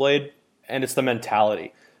he's displayed, and it's the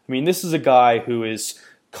mentality. I mean, this is a guy who is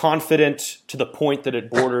confident to the point that it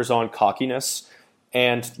borders on cockiness,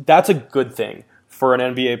 and that's a good thing for an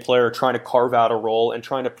NBA player trying to carve out a role and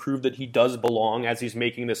trying to prove that he does belong as he's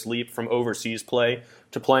making this leap from overseas play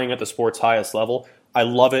to playing at the sport's highest level. I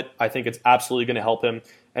love it. I think it's absolutely going to help him,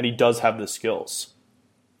 and he does have the skills.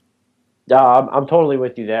 I'm totally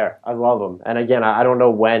with you there. I love him. And again, I don't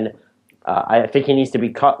know when. I think he needs to be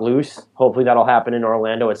cut loose. Hopefully that'll happen in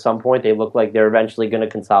Orlando at some point. They look like they're eventually going to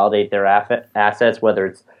consolidate their assets, whether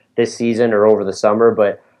it's this season or over the summer.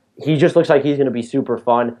 But he just looks like he's going to be super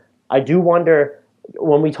fun. I do wonder,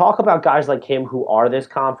 when we talk about guys like him who are this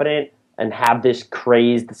confident and have this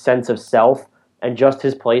crazed sense of self and just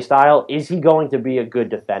his play style, is he going to be a good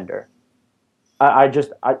defender?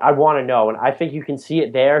 I want to know, and I think you can see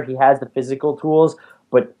it there. He has the physical tools,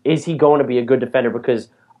 but is he going to be a good defender? Because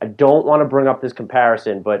I don't want to bring up this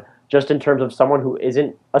comparison, but just in terms of someone who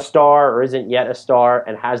isn't a star or isn't yet a star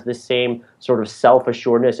and has this same sort of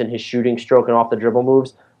self-assuredness in his shooting stroke and off the dribble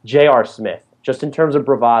moves, J.R. Smith, just in terms of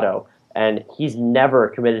bravado, and he's never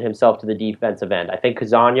committed himself to the defensive end. I think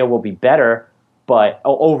Kazanya will be better, but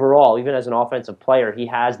overall, even as an offensive player, he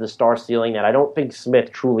has the star ceiling that I don't think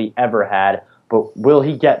Smith truly ever had. But will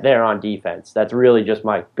he get there on defense? That's really just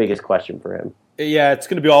my biggest question for him. Yeah, it's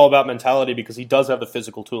going to be all about mentality because he does have the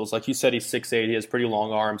physical tools. Like you said, he's 6'8", he has pretty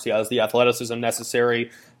long arms, he has the athleticism necessary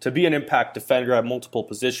to be an impact defender at multiple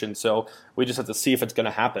positions, so we just have to see if it's going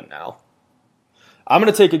to happen now. I'm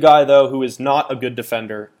going to take a guy, though, who is not a good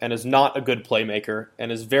defender and is not a good playmaker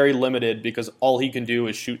and is very limited because all he can do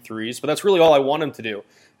is shoot threes, but that's really all I want him to do,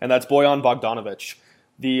 and that's Bojan Bogdanovic.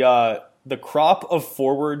 The crop of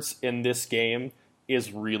forwards in this game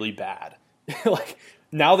is really bad. Like,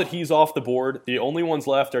 now that he's off the board, the only ones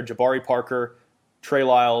left are Jabari Parker, Trey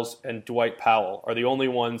Lyles, and Dwight Powell are the only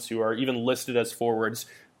ones who are even listed as forwards.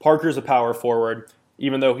 Parker's a power forward,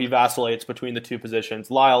 even though he vacillates between the two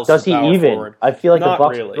positions. Lyles does is he power even? Forward. I feel like Not the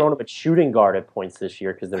Bucks really. have thrown him at shooting guard at points this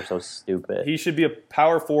year because they're so stupid. He should be a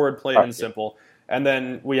power forward, plain and simple. And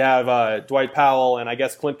then we have Dwight Powell and I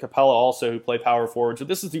guess Clint Capella also who play power forward. So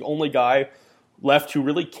this is the only guy left who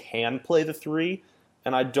really can play the three.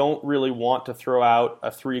 And I don't really want to throw out a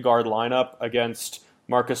three-guard lineup against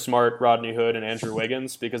Marcus Smart, Rodney Hood, and Andrew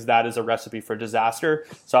Wiggins because that is a recipe for disaster.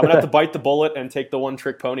 So I'm going to have to bite the bullet and take the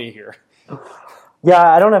one-trick pony here. Yeah,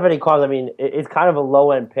 I don't have any qualms. I mean, it's kind of a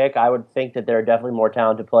low-end pick. I would think that there are definitely more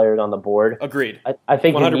talented players on the board. Agreed. I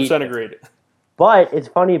think 100% agreed. But it's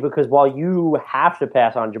funny because while you have to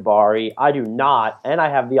pass on Jabari, I do not, and I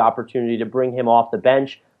have the opportunity to bring him off the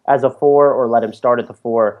bench as a 4 or let him start at the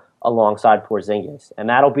 4 alongside Porzingis. And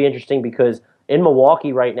that'll be interesting because in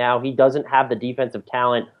Milwaukee right now, he doesn't have the defensive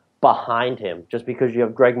talent behind him just because you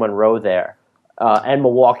have Greg Monroe there. And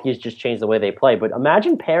Milwaukee has just changed the way they play. But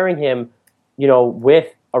imagine pairing him,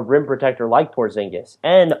 with a rim protector like Porzingis.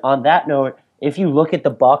 And on that note, if you look at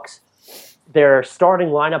the Bucks, their starting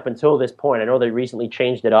lineup until this point, I know they recently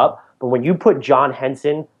changed it up, but when you put John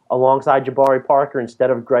Henson alongside Jabari Parker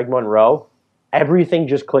instead of Greg Monroe, everything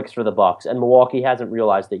just clicks for the Bucks, and Milwaukee hasn't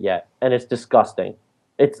realized it yet, and it's disgusting.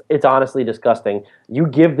 It's honestly disgusting. You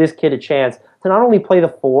give this kid a chance to not only play the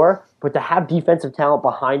 4, but to have defensive talent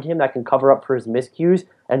behind him that can cover up for his miscues,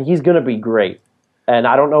 and he's going to be great. And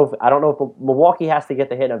I don't know if Milwaukee has to get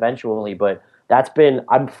the hit eventually, but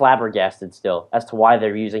I'm flabbergasted still as to why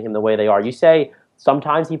they're using him the way they are. You say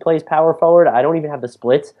sometimes he plays power forward. I don't even have the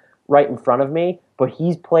splits right in front of me, but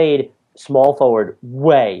he's played small forward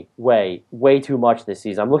way, way, way too much this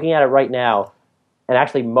season. I'm looking at it right now, and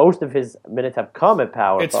actually most of his minutes have come at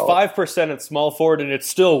power forward. It's 5% at small forward, and it's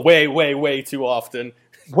still way, way, way too often.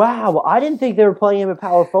 Wow, I didn't think they were playing him at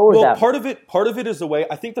power forward. Well, part of it is the way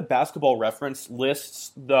I think the Basketball Reference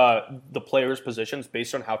lists the players' positions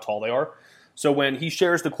based on how tall they are. So when he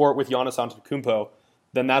shares the court with Giannis Antetokounmpo,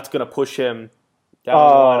 then that's going to push him down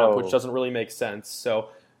the lineup, which doesn't really make sense. So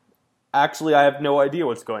actually, I have no idea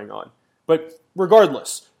what's going on. But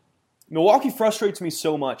regardless, Milwaukee frustrates me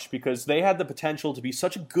so much because they had the potential to be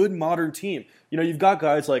such a good modern team. You've got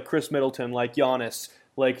guys like Chris Middleton, like Giannis,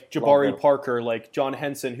 like Jabari Parker, like John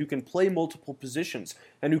Henson, who can play multiple positions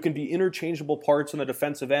and who can be interchangeable parts on the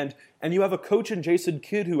defensive end. And you have a coach in Jason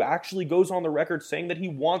Kidd who actually goes on the record saying that he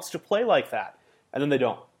wants to play like that. And then they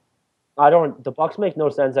don't. The Bucks make no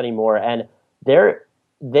sense anymore. And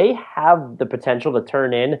they have the potential to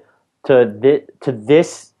turn in to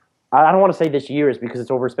this. I don't want to say this year is because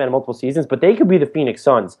it's over a span of multiple seasons, but they could be the Phoenix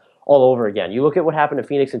Suns all over again. You look at what happened to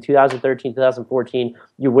Phoenix in 2013, 2014,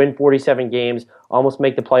 you win 47 games, almost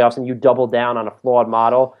make the playoffs, and you double down on a flawed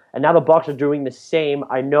model. And now the Bucks are doing the same.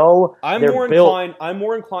 I know I'm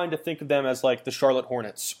more inclined to think of them as like the Charlotte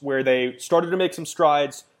Hornets, where they started to make some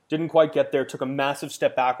strides, didn't quite get there, took a massive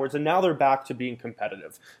step backwards, and now they're back to being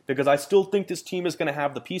competitive. Because I still think this team is going to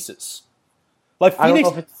have the pieces. Like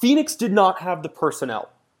Phoenix did not have the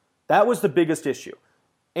personnel. That was the biggest issue.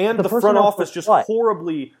 And the front office just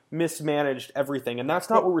horribly mismanaged everything, and that's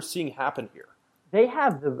not what we're seeing happen here. They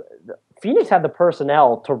have Phoenix had the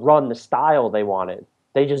personnel to run the style they wanted.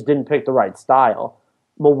 They just didn't pick the right style.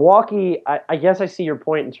 Milwaukee, I guess I see your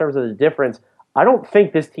point in terms of the difference. I don't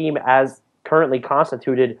think this team, as currently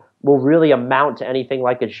constituted, will really amount to anything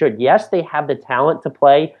like it should. Yes, they have the talent to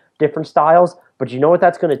play different styles, but you know what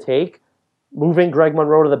that's going to take? Moving Greg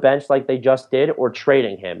Monroe to the bench like they just did, or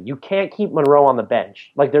trading him. You can't keep Monroe on the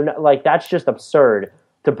bench. That's just absurd.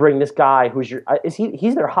 to bring this guy who's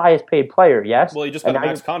he's their highest paid player, yes? Well, he just got a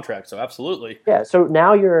max contract, so absolutely. Yeah, so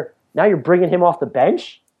now you're bringing him off the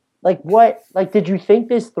bench? Like what? Like, did you think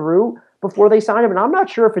this through before they signed him? And I'm not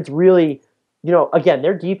sure if it's really, again,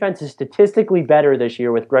 their defense is statistically better this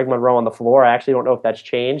year with Greg Monroe on the floor. I actually don't know if that's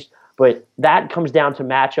changed, but that comes down to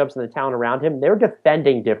matchups and the talent around him. They're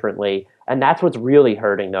defending differently, and that's what's really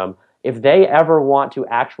hurting them. If they ever want to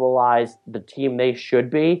actualize the team they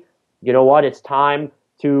should be, you know what? It's time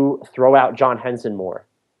to throw out John Henson more.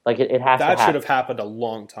 Like, it has to happen. That should have happened a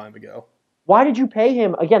long time ago. Why did you pay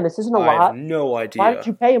him? Again, this isn't a lot. I have no idea. Why did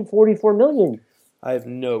you pay him $44 million? I have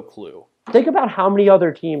no clue. Think about how many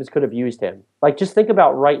other teams could have used him. Like, just think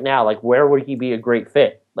about right now, like, where would he be a great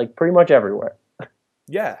fit? Like, pretty much everywhere.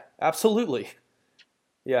 Yeah, absolutely.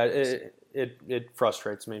 Yeah, it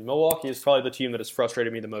frustrates me. Milwaukee is probably the team that has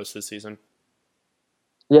frustrated me the most this season.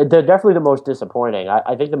 Yeah, they're definitely the most disappointing.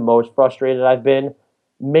 I think the most frustrated I've been,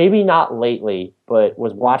 maybe not lately, but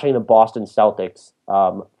was watching the Boston Celtics.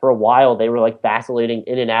 For a while, they were like vacillating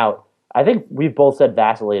in and out. I think we've both said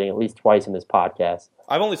vacillating at least twice in this podcast.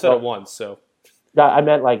 I've only said it once, so. I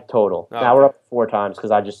meant like total. Oh, now we're up 4 times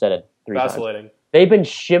because I just said it 3 times. Vacillating. They've been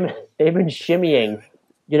shimmying,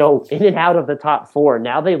 in and out of the top 4.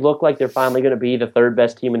 Now they look like they're finally going to be the 3rd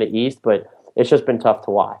best team in the East, but it's just been tough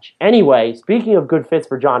to watch. Anyway, speaking of good fits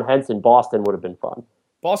for John Henson, Boston would have been fun.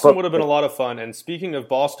 Boston would have been a lot of fun. And speaking of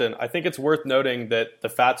Boston, I think it's worth noting that the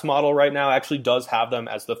FATS model right now actually does have them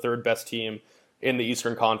as the 3rd best team in the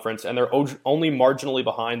Eastern Conference, and they're only marginally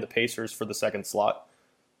behind the Pacers for the 2nd slot.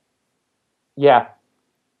 Yeah.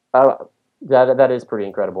 That is pretty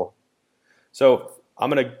incredible. So I'm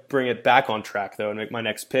going to bring it back on track, though, and make my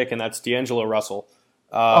next pick, and that's D'Angelo Russell.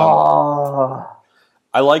 I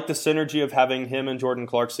like the synergy of having him and Jordan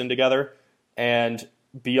Clarkson together, and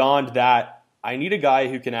beyond that, I need a guy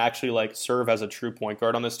who can actually serve as a true point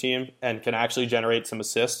guard on this team and can actually generate some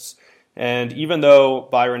assists. And even though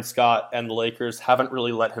Byron Scott and the Lakers haven't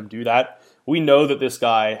really let him do that, we know that this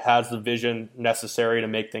guy has the vision necessary to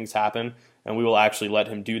make things happen, and we will actually let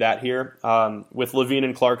him do that here. With LaVine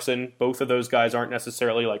and Clarkson, both of those guys aren't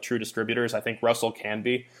necessarily true distributors. I think Russell can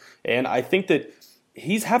be. And I think that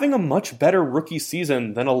he's having a much better rookie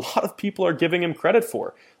season than a lot of people are giving him credit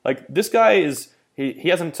for. This guy is... He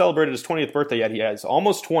hasn't celebrated his 20th birthday yet. He has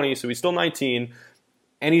almost 20, so he's still 19.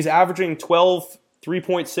 And he's averaging 12,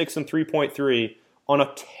 3.6, and 3.3 on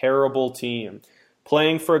a terrible team.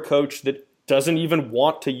 Playing for a coach that doesn't even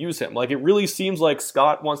want to use him. It really seems like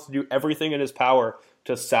Scott wants to do everything in his power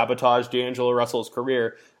to sabotage D'Angelo Russell's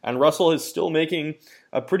career. And Russell is still making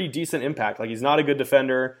a pretty decent impact. He's not a good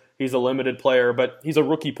defender. He's a limited player, but he's a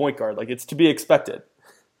rookie point guard. It's to be expected.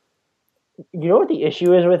 You know what the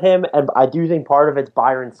issue is with him? And I do think part of it's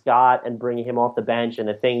Byron Scott and bringing him off the bench and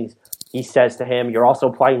the things he says to him. You're also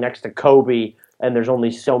playing next to Kobe, and there's only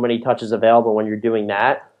so many touches available when you're doing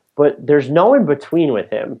that. But there's no in between with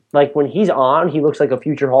him. When he's on, he looks like a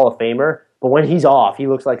future Hall of Famer. But when he's off, he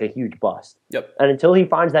looks like a huge bust. Yep. And until he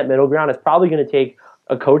finds that middle ground, it's probably going to take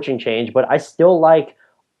a coaching change. But I still like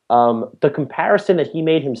the comparison that he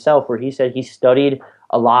made himself where he said he studied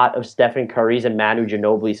a lot of Stephen Curry's and Manu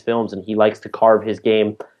Ginobili's films, and he likes to carve his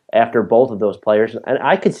game after both of those players. And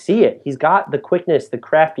I could see it. He's got the quickness, the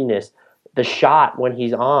craftiness, the shot when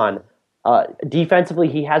he's on. Defensively,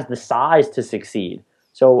 he has the size to succeed.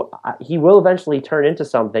 So he will eventually turn into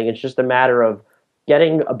something. It's just a matter of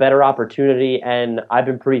getting a better opportunity, and I've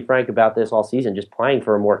been pretty frank about this all season, just playing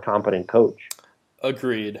for a more competent coach.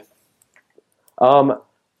 Agreed.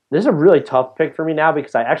 This is a really tough pick for me now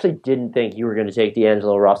because I actually didn't think you were going to take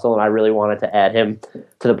D'Angelo Russell, and I really wanted to add him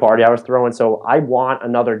to the party I was throwing. So I want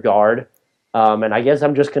another guard, and I guess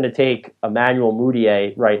I'm just going to take Emmanuel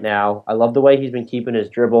Mudiay right now. I love the way he's been keeping his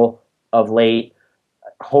dribble of late.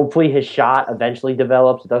 Hopefully his shot eventually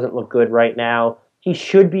develops. It doesn't look good right now. He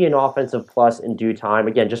should be an offensive plus in due time.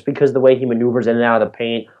 Again, just because the way he maneuvers in and out of the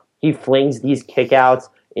paint, he flings these kickouts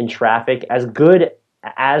in traffic as good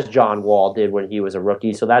as John Wall did when he was a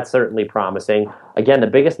rookie, so that's certainly promising. Again, the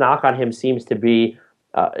biggest knock on him seems to be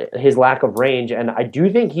his lack of range, and I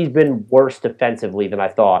do think he's been worse defensively than I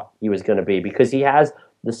thought he was going to be because he has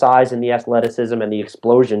the size and the athleticism and the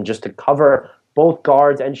explosion just to cover both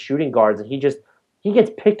guards and shooting guards, and he gets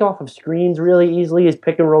picked off of screens really easily. His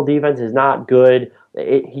pick-and-roll defense is not good.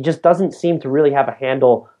 He just doesn't seem to really have a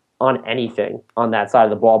handle on anything on that side of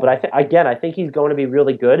the ball, but I think he's going to be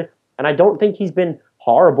really good, and I don't think he's been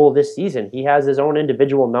horrible this season. He has his own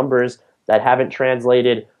individual numbers that haven't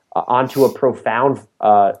translated onto a profound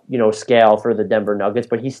scale for the Denver Nuggets,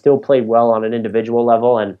 but he still played well on an individual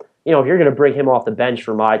level. And if you're going to bring him off the bench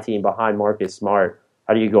for my team behind Marcus Smart,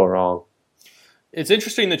 how do you go wrong? It's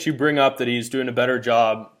interesting that you bring up that he's doing a better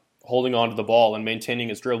job holding on to the ball and maintaining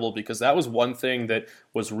his dribble, because that was one thing that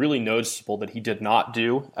was really noticeable that he did not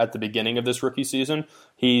do at the beginning of this rookie season.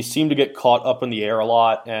 He seemed to get caught up in the air a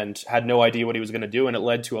lot and had no idea what he was going to do, and it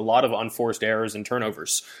led to a lot of unforced errors and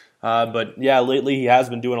turnovers. But yeah, lately he has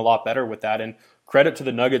been doing a lot better with that, and credit to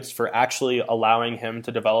the Nuggets for actually allowing him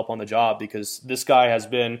to develop on the job, because this guy has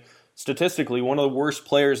been statistically one of the worst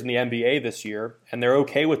players in the NBA this year, and they're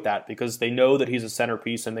okay with that because they know that he's a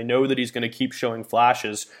centerpiece and they know that he's going to keep showing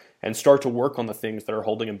flashes and start to work on the things that are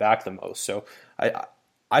holding him back the most. So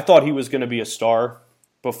I thought he was going to be a star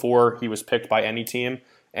before he was picked by any team,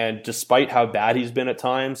 and despite how bad he's been at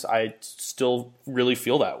times, I still really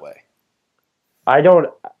feel that way. I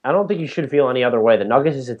don't think you should feel any other way. The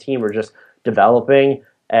Nuggets as a team are just developing,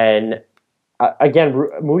 and again,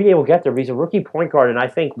 Mudiay will get there, but he's a rookie point guard, and I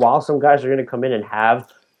think while some guys are going to come in and have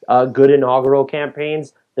good inaugural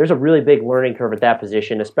campaigns, there's a really big learning curve at that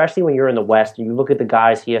position, especially when you're in the West and you look at the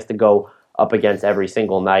guys he has to go up against every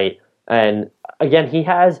single night. And again, he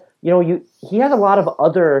has a lot of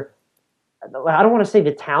other, I don't want to say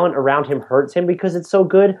the talent around him hurts him because it's so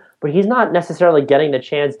good, but he's not necessarily getting the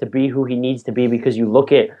chance to be who he needs to be because you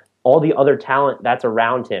look at all the other talent that's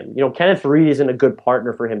around him. Kenneth Faried isn't a good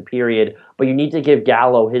partner for him, period, but you need to give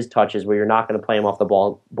Gallo his touches where you're not going to play him off the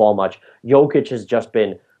ball much. Jokic has just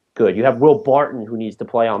been good. You have Will Barton who needs to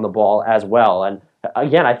play on the ball as well. And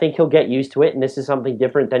again, I think he'll get used to it, and this is something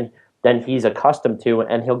different than he's accustomed to,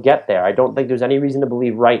 and he'll get there. I don't think there's any reason to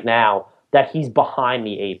believe right now that he's behind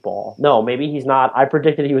the 8 ball. No, maybe he's not. I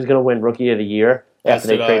predicted he was going to win Rookie of the Year after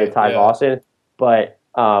they traded Ty Lawson, but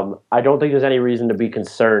I don't think there's any reason to be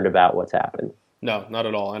concerned about what's happened. No, not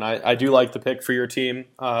at all. And I do like the pick for your team,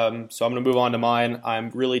 so I'm going to move on to mine. I'm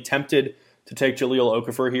really tempted to take Jahlil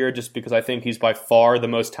Okafor here just because I think he's by far the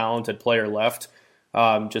most talented player left.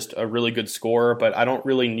 Just a really good scorer, but I don't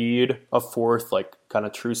really need a fourth, kind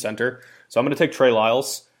of true center. So I'm going to take Trey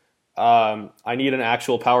Lyles. I need an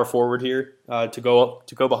actual power forward here to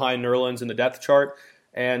go behind Nerlens in the depth chart.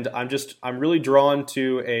 And I'm really drawn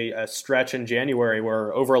to a stretch in January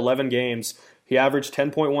where over 11 games, he averaged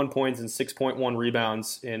 10.1 points and 6.1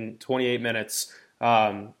 rebounds in 28 minutes.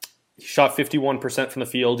 He shot 51% from the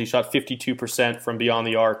field. He shot 52% from beyond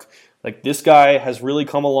the arc. This guy has really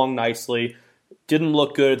come along nicely. Didn't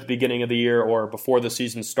look good at the beginning of the year or before the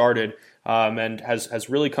season started, and has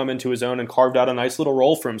really come into his own and carved out a nice little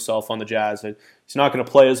role for himself on the Jazz. He's not going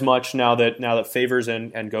to play as much now that Favors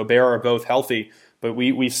and Gobert are both healthy, but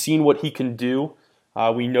we've seen what he can do.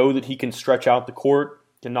 We know that he can stretch out the court,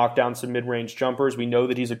 can knock down some mid-range jumpers. We know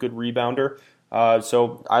that he's a good rebounder.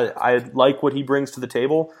 So I like what he brings to the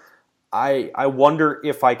table. I wonder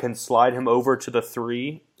if I can slide him over to the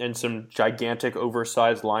 3 in some gigantic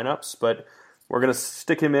oversized lineups, but we're going to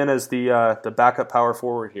stick him in as the backup power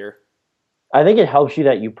forward here. I think it helps you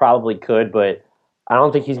that you probably could, but I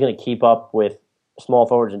don't think he's going to keep up with small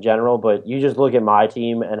forwards in general. But you just look at my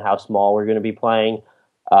team and how small we're going to be playing.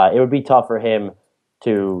 It would be tough for him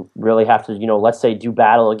to really have to, let's say, do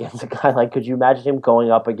battle against a guy could you imagine him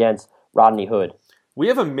going up against Rodney Hood? We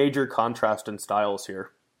have a major contrast in styles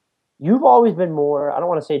here. You've always been more, I don't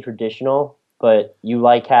want to say traditional, but you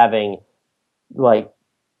like having,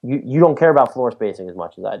 you don't care about floor spacing as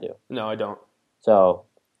much as I do. No, I don't. So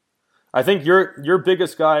I think your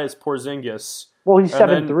biggest guy is Porzingis. Well, he's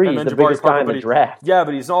 7'3", he's the biggest guy in the draft. Yeah,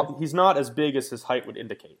 but he's not as big as his height would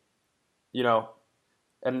indicate.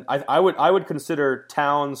 And I would consider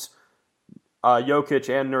Towns, Jokic,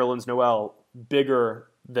 and Nerlens Noel bigger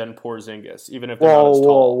than Porzingis, even if they're not as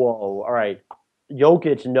tall. Whoa. All right.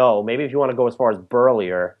 Jokic, no. Maybe if you want to go as far as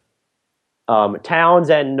burlier. Towns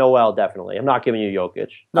and Noel, definitely. I'm not giving you Jokic.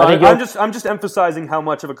 No, I'm just emphasizing how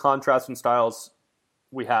much of a contrast in styles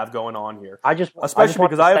we have going on here. Especially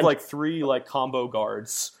because I have 3 combo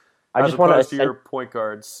guards as opposed to your point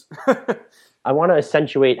guards. I want to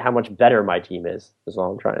accentuate how much better my team is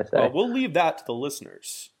all I'm trying to say. Well, we'll leave that to the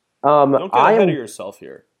listeners. Don't get ahead of yourself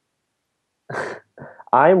here.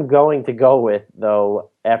 I'm going to go with, though,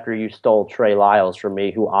 after you stole Trey Lyles from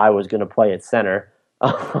me, who I was going to play at center,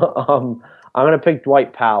 I'm going to pick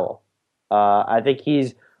Dwight Powell. I think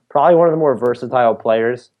he's probably one of the more versatile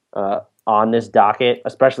players on this docket,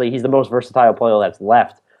 especially he's the most versatile player that's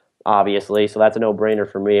left, obviously, so that's a no-brainer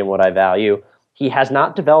for me and what I value. He has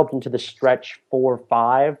not developed into the stretch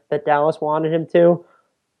 4-5 that Dallas wanted him to,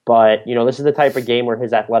 but this is the type of game where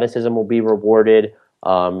his athleticism will be rewarded.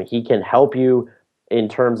 He can help you in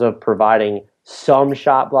terms of providing some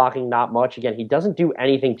shot blocking, not much. Again, he doesn't do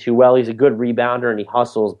anything too well. He's a good rebounder and he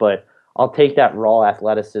hustles, but I'll take that raw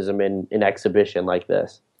athleticism in exhibition like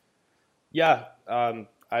this. Yeah, I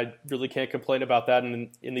I really can't complain about that. And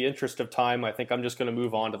in the interest of time, I think I'm just going to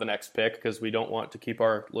move on to the next pick because we don't want to keep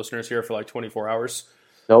our listeners here for like 24 hours.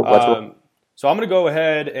 Nope. So I'm going to go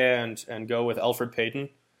ahead and go with Elfrid Payton.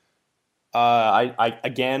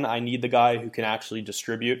 I need the guy who can actually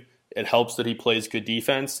distribute. It helps that he plays good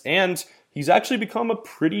defense, and he's actually become a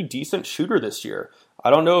pretty decent shooter this year. I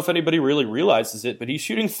don't know if anybody really realizes it, but he's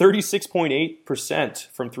shooting 36.8%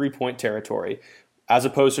 from three-point territory, as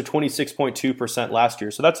opposed to 26.2% last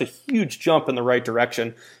year. So that's a huge jump in the right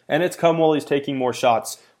direction, and it's come while he's taking more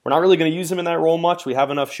shots. We're not really going to use him in that role much. We have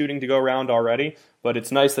enough shooting to go around already, but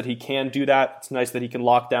it's nice that he can do that. It's nice that he can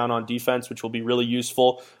lock down on defense, which will be really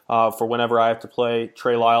useful for whenever I have to play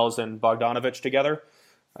Trey Lyles and Bogdanovich together.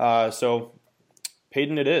 So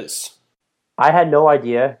Payton it is. I had no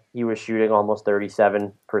idea he was shooting almost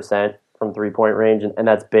 37% from three-point range, and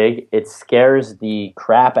that's big. It scares the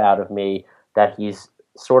crap out of me that he's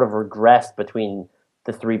sort of regressed between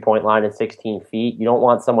the three-point line and 16 feet. You don't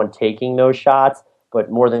want someone taking those shots,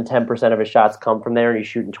 but more than 10% of his shots come from there, and he's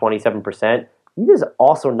shooting 27%. He does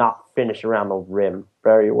also not finish around the rim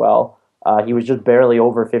very well. He was just barely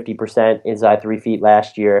over 50% inside 3 feet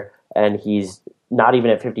last year, and he's not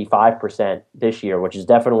even at 55% this year, which is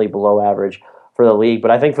definitely below average for the league.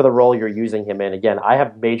 But I think for the role you're using him in, again, I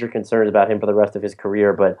have major concerns about him for the rest of his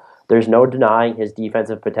career, but there's no denying his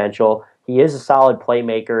defensive potential. He is a solid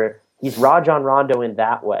playmaker. He's Rajon Rondo in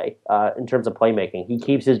that way, in terms of playmaking. He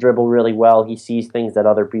keeps his dribble really well. He sees things that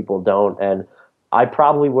other people don't, and I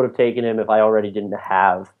probably would have taken him if I already didn't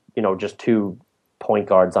have, just 2 point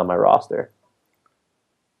guards on my roster.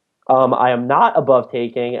 I am not above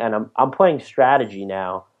taking, and I'm playing strategy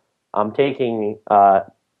now. I'm taking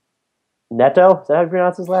Neto. Is that how you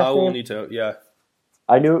pronounce his last name? Raul Neto, yeah.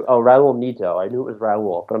 Raul Neto. I knew it was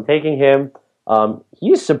Raul, but I'm taking him.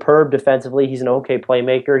 He's superb defensively. He's an okay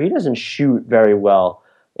playmaker. He doesn't shoot very well,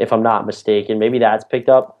 if I'm not mistaken. Maybe that's picked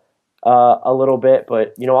up a little bit,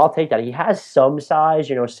 but I'll take that. He has some size.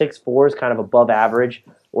 6'4" is kind of above average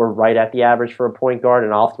or right at the average for a point guard,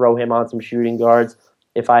 and I'll throw him on some shooting guards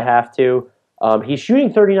if I have to. He's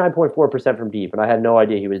shooting 39.4% from deep, and I had no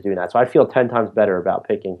idea he was doing that. So I feel 10 times better about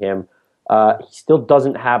picking him. He still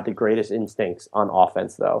doesn't have the greatest instincts on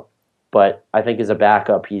offense, though. But I think as a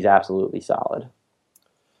backup, he's absolutely solid.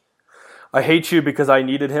 I hate you because I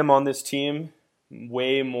needed him on this team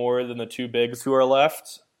way more than the 2 bigs who are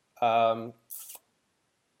left. I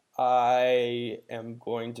am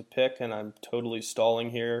going to pick, and I'm totally stalling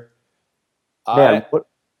here.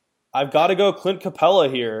 I've got to go Clint Capella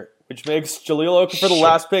here, which makes Jahlil Okafor the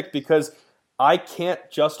last pick because I can't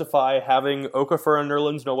justify having Okafor and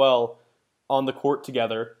Nerlens Noel on the court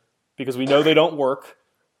together because we know they don't work.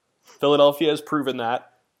 Philadelphia has proven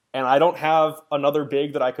that. And I don't have another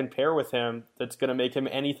big that I can pair with him that's going to make him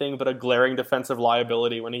anything but a glaring defensive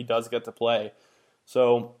liability when he does get to play.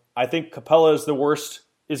 So I think Capella is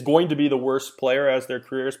going to be the worst player as their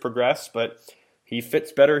careers progress, but he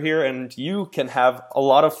fits better here, and you can have a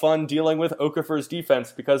lot of fun dealing with Okafor's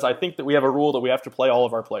defense because I think that we have a rule that we have to play all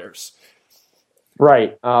of our players.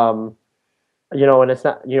 Right. And it's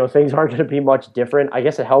not, things aren't going to be much different. I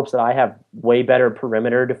guess it helps that I have way better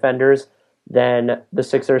perimeter defenders than the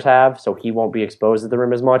Sixers have, so he won't be exposed to the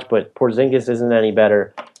rim as much, but Porzingis isn't any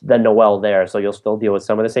better than Noel there, so you'll still deal with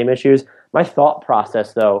some of the same issues. My thought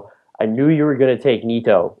process, though, I knew you were going to take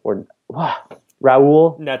Neto or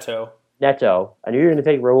Raul Neto. I knew you were going to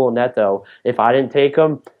take Raul Neto if I didn't take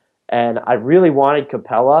him, and I really wanted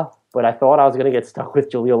Capella, but I thought I was going to get stuck with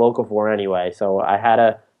Jahlil Okafor anyway, so I had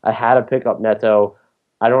to pick up Neto.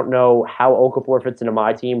 I don't know how Okafor fits into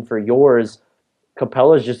my team. For yours,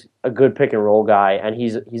 Capella's just a good pick and roll guy, and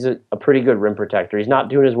he's a pretty good rim protector. He's not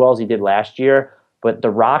doing as well as he did last year, but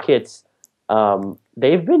the Rockets,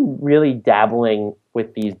 they've been really dabbling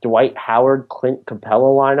with these Dwight Howard, Clint Capella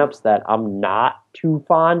lineups that I'm not too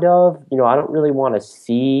fond of. I don't really want to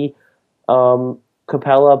see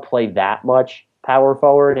Capella play that much power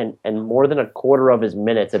forward, and more than a quarter of his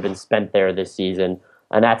minutes have been spent there this season,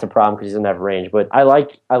 and that's a problem because he doesn't have range. But I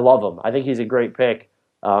love him. I think he's a great pick.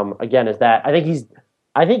 Again, I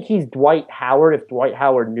think he's Dwight Howard if Dwight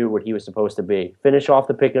Howard knew what he was supposed to be. Finish off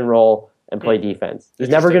the pick and roll and play defense. He's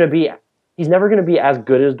never going to be as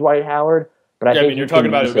good as Dwight Howard, but I think you're talking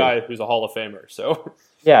about a guy who's a Hall of Famer, so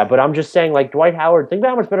yeah, but I'm just saying, like, Dwight Howard, think about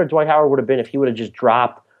how much better Dwight Howard would have been if he would have just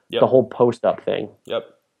dropped the whole post-up thing. Yep.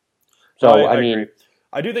 So, I mean,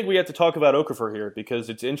 I do think we have to talk about Okafor here because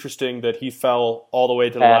it's interesting that he fell all the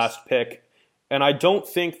way to the last pick, and I don't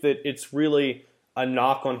think that it's really a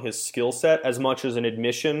knock on his skill set as much as an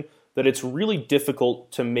admission that it's really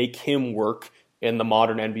difficult to make him work in the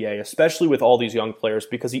modern NBA, especially with all these young players,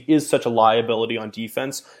 because he is such a liability on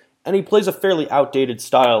defense. And he plays a fairly outdated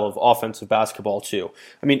style of offensive basketball, too.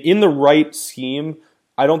 I mean, in the right scheme,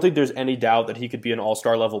 I don't think there's any doubt that he could be an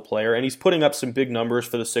all-star level player. And he's putting up some big numbers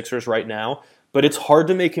for the Sixers right now. But it's hard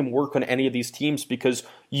to make him work on any of these teams because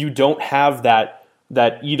you don't have that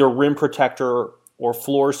either rim protector or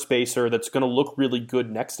floor spacer that's going to look really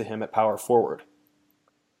good next to him at power forward.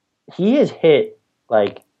 He is hit,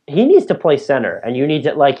 like, he needs to play center, and you need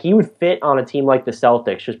to, like, he would fit on a team like the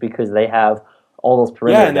Celtics just because they have all those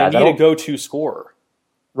perimeter guys. Yeah, and they need a go-to scorer.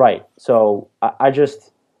 Right. So I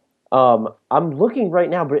just, I'm looking right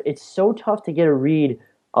now, but it's so tough to get a read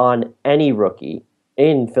on any rookie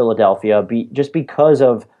in Philadelphia just because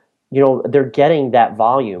of, they're getting that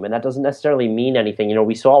volume, and that doesn't necessarily mean anything.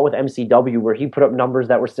 We saw it with MCW where he put up numbers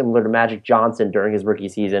that were similar to Magic Johnson during his rookie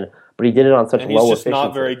season, but he did it on such low efficiency. And he's just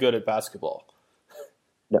not very good at basketball.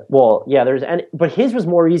 Well, yeah, but his was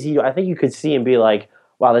more easy. I think you could see and be like,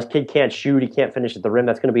 wow, this kid can't shoot, he can't finish at the rim,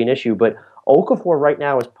 that's going to be an issue. But Okafor right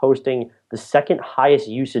now is posting the second highest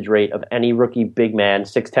usage rate of any rookie big man,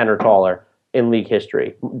 6'10 or taller, in league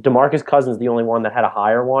history. DeMarcus Cousins is the only one that had a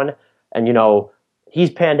higher one. And, he's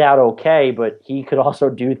panned out okay, but he could also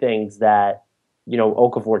do things that,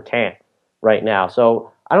 Okafor can't right now.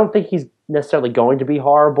 So I don't think he's necessarily going to be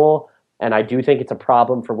horrible, and I do think it's a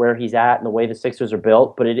problem for where he's at and the way the Sixers are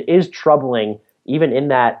built, but it is troubling, even in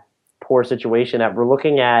that poor situation, that we're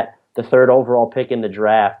looking at the third overall pick in the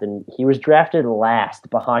draft, and he was drafted last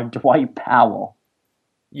behind Dwight Powell.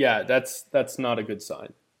 Yeah, that's not a good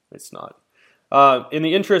sign. It's not. In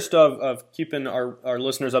the interest of keeping our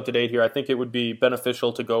listeners up to date here, I think it would be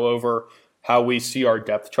beneficial to go over how we see our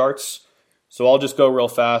depth charts. So I'll just go real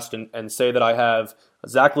fast and say that I have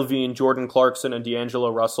Zach LaVine, Jordan Clarkson, and D'Angelo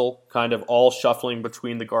Russell kind of all shuffling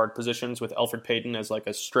between the guard positions with Elfrid Payton as like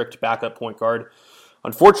a strict backup point guard.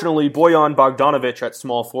 Unfortunately, Bojan Bogdanovic at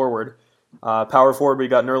small forward. Power forward, we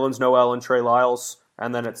got Nerlens Noel and Trey Lyles.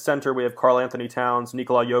 And then at center, we have Karl Anthony Towns,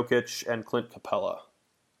 Nikola Jokic, and Clint Capella.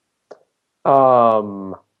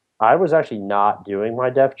 I was actually not doing my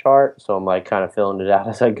depth chart, so I'm like kind of filling it out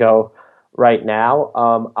as I go right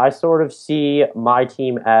now. I sort of see my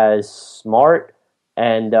team as Smart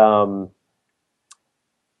and Emmanuel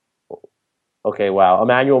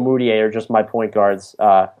Mudiay are just my point guards,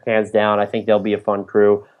 hands down. I think they'll be a fun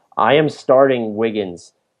crew. I am starting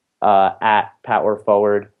Wiggins at power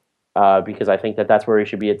forward because I think that's where he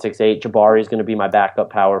should be at 6'8". Jabari is going to be my backup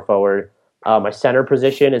power forward. My center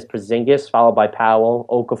position is Porzingis, followed by Powell.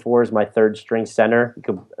 Okafor is my third string center.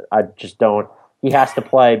 I just don't. He has to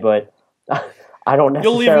play, but I don't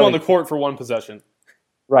necessarily. You'll leave him on the court for one possession.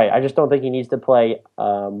 Right. I just don't think he needs to play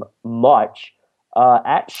much.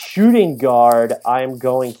 At shooting guard, I'm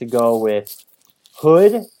going to go with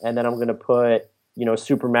Hood, and then I'm going to put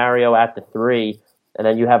Super Mario at the 3, and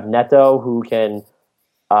then you have Neto, who can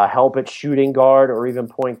help at shooting guard or even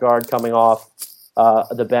point guard coming off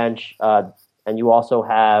the bench, and you also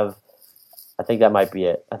have, I think that might be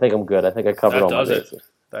it. I think I'm good. I think I covered all my bases.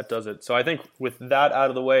 That does it. So I think with that out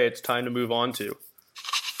of the way, it's time to move on to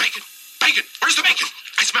bacon. Bacon. Where's the bacon?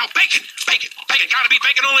 I smell bacon. Bacon. Bacon. Gotta be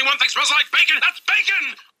bacon. Only one thing smells like bacon. That's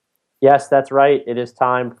bacon. Yes, that's right. It is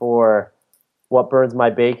time for What Burns My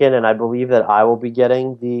Bacon, and I believe that I will be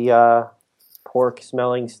getting the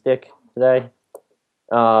pork-smelling stick today.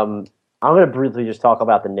 I'm going to briefly just talk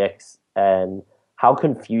about the Knicks and how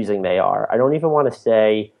confusing they are. I don't even want to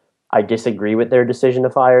say I disagree with their decision to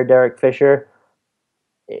fire Derek Fisher.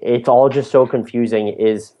 It's all just so confusing.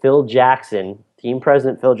 Is Phil Jackson, team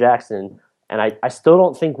president Phil Jackson, and I still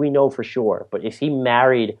don't think we know for sure, but is he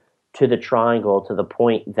married to the triangle to the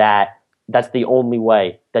point that that's the only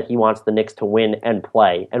way that he wants the Knicks to win and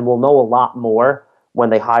play? And we'll know a lot more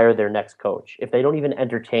when they hire their next coach. If they don't even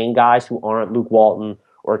entertain guys who aren't Luke Walton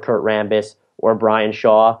or Kurt Rambis or Brian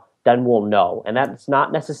Shaw, then we'll know. And that's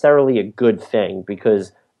not necessarily a good thing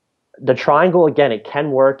because the triangle, again, it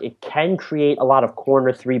can work. It can create a lot of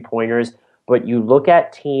corner three-pointers, but you look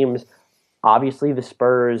at teams, obviously the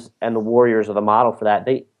Spurs and the Warriors are the model for that.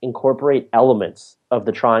 They incorporate elements of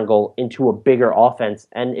the triangle into a bigger offense.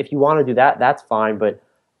 And if you want to do that, that's fine. But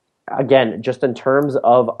again, just in terms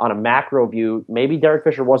of on a macro view, maybe Derek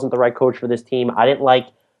Fisher wasn't the right coach for this team. I didn't like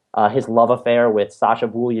his love affair with Sasha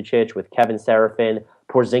Vujacic, with Kevin Serafin.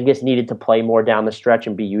 Porzingis needed to play more down the stretch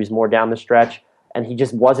and be used more down the stretch. And he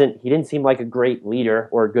just wasn't, he didn't seem like a great leader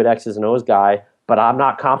or a good X's and O's guy. But I'm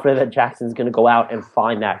not confident that Jackson's going to go out and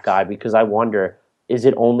find that guy because I wonder, is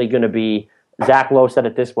it only going to be, Zach Lowe said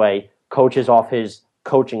it this way, coaches off his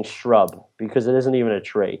coaching shrub, because it isn't even a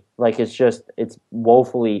tree. Like, it's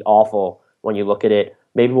woefully awful when you look at it.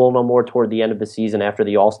 Maybe we'll know more toward the end of the season after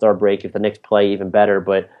the All-Star break if the Knicks play even better,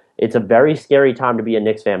 but it's a very scary time to be a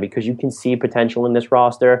Knicks fan because you can see potential in this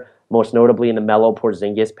roster, most notably in the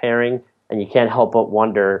Melo-Porzingis pairing, and you can't help but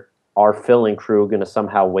wonder, are Phil and crew going to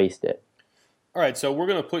somehow waste it? All right, so we're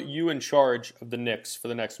going to put you in charge of the Knicks for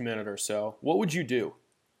the next minute or so. What would you do?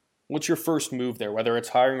 What's your first move there? Whether it's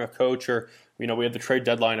hiring a coach or, we have the trade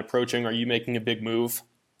deadline approaching. Are you making a big move?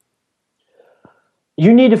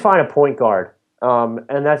 You need to find a point guard.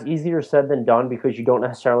 And that's easier said than done because you don't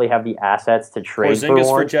necessarily have the assets to trade for one. Porzingis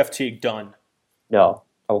for Jeff Teague, done. No,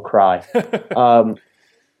 I'll cry.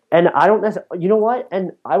 And I don't necessarily, you know what?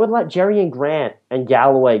 And I would let Jerry and Grant and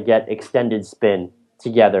Galloway get extended spin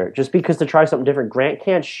together just because to try something different. Grant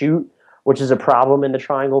can't shoot, which is a problem in the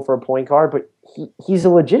triangle for a point guard, but he's a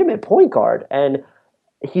legitimate point guard. And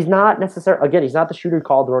he's not necessarily, again, he's not the shooter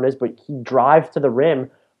Calderon is, but he drives to the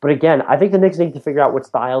rim. But again, I think the Knicks need to figure out what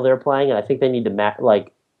style they're playing, and I think they need to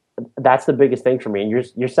that's the biggest thing for me. And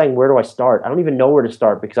you're saying, where do I start? I don't even know where to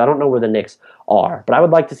start because I don't know where the Knicks are. But I would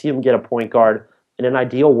like to see them get a point guard. In an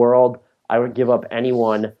ideal world, I would give up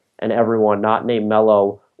anyone and everyone not named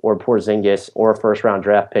Melo or Porzingis or a first-round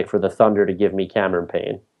draft pick for the Thunder to give me Cameron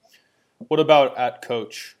Payne. What about at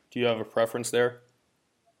coach? Do you have a preference there?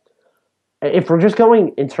 If we're just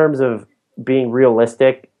going in terms of being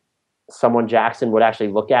realistic, someone Jackson would actually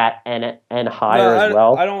look at and hire as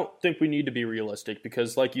well. I don't think we need to be realistic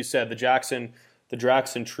because, like you said, the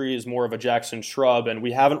Jackson tree is more of a Jackson shrub, and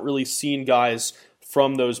we haven't really seen guys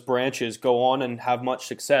from those branches go on and have much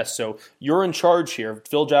success. So you're in charge here.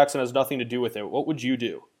 Phil Jackson has nothing to do with it. What would you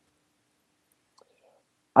do?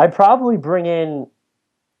 I'd probably bring in,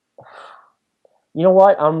 you know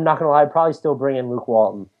what? I'm not going to lie. I'd probably still bring in Luke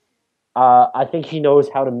Walton. I think he knows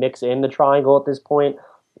how to mix in the triangle at this point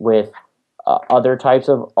with other types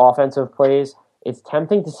of offensive plays. It's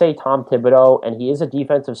tempting to say Tom Thibodeau, and he is a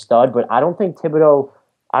defensive stud, but I don't think Thibodeau,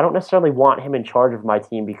 I don't necessarily want him in charge of my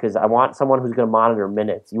team because I want someone who's going to monitor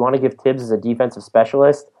minutes. You want to give Tibbs as a defensive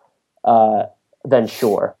specialist, then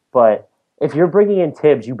sure. But if you're bringing in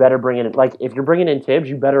Tibbs, you better bring in, if you're bringing in Tibbs,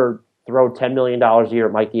 you better throw $10 million a year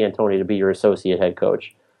at Mike D'Antoni to be your associate head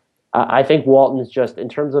coach. I think Walton's just, in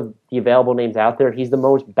terms of the available names out there, he's the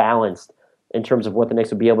most balanced in terms of what the Knicks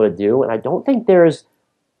would be able to do. And I don't think there's,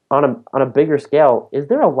 on a bigger scale, is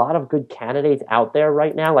there a lot of good candidates out there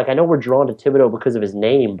right now? I know we're drawn to Thibodeau because of his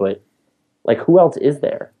name, but who else is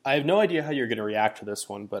there? I have no idea how you're going to react to this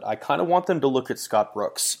one, but I kind of want them to look at Scott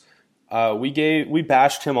Brooks. We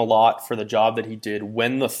bashed him a lot for the job that he did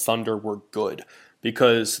when the Thunder were good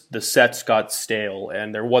because the sets got stale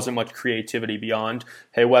and there wasn't much creativity beyond,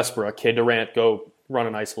 hey, Westbrook, hey, Durant, go run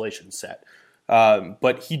an isolation set.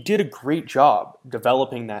 But he did a great job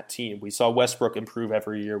developing that team. We saw Westbrook improve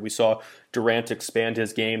every year. We saw Durant expand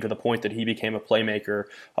his game to the point that he became a playmaker,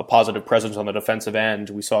 a positive presence on the defensive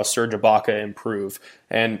end. We saw Serge Ibaka improve.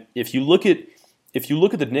 And if you look at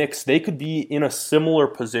the Knicks, they could be in a similar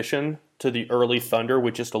position to the early Thunder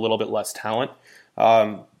with just a little bit less talent.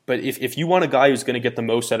 But if you want a guy who's going to get the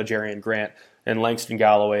most out of Jerry and Grant and Langston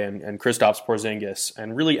Galloway and Kristaps Porzingis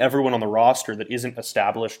and really everyone on the roster that isn't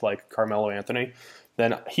established like Carmelo Anthony,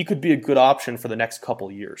 then he could be a good option for the next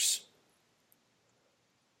couple years.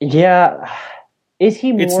 Yeah. Is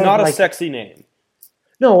he more It's not a sexy name.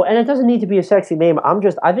 No, and it doesn't need to be a sexy name.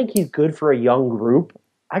 I think he's good for a young group.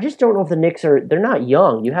 I just don't know if the Knicks they're not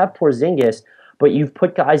young. You have Porzingis, but you've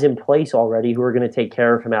put guys in place already who are going to take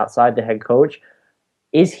care of him outside the head coach.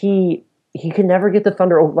 Is he can never get the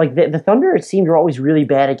Thunder over. The Thunder, it seemed, are always really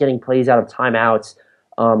bad at getting plays out of timeouts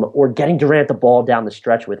or getting Durant the ball down the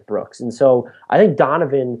stretch with Brooks. And so I think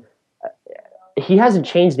Donovan, he hasn't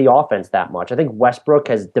changed the offense that much. I think Westbrook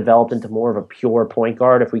has developed into more of a pure point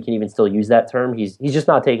guard, if we can even still use that term. He's just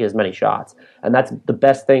not taking as many shots. And that's the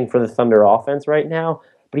best thing for the Thunder offense right now.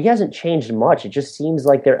 But he hasn't changed much. It just seems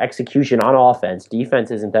like their execution on offense,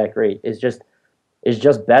 defense isn't that great. Is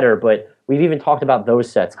just better, but we've even talked about those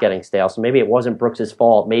sets getting stale, so maybe it wasn't Brooks'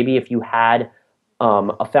 fault. Maybe if you had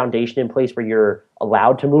a foundation in place where you're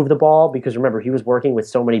allowed to move the ball, because remember, he was working with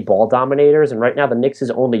so many ball dominators, and right now the Knicks'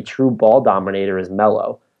 only true ball dominator is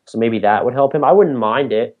Melo, so maybe that would help him. I wouldn't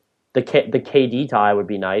mind it. The KD tie would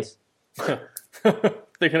be nice.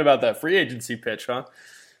 Thinking about that free agency pitch, huh?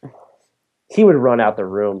 He would run out the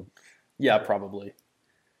room. Yeah, probably.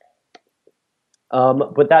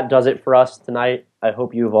 But that does it for us tonight. I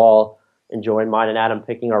hope you've all enjoyed mine and Adam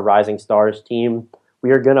picking our Rising Stars team.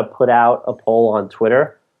 We are going to put out a poll on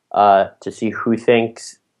Twitter to see who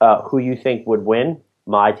you think would win,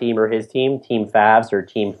 my team or his team, Team Favs or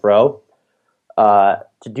Team Fro.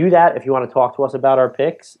 To do that, if you want to talk to us about our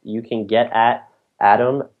picks, you can get at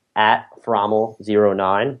Adam at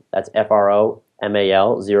Frommel09. That's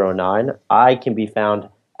FROMAL09. I can be found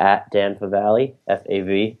at Dan Favale,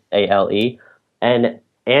 FAVALE. And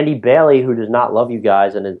Andy Bailey, who does not love you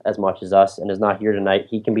guys and as much as us and is not here tonight,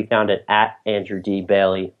 he can be found at Andrew D.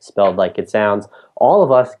 Bailey, spelled like it sounds. All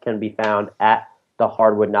of us can be found at the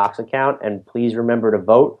Hardwood Knocks account. And please remember to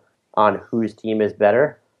vote on whose team is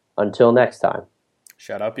better. Until next time.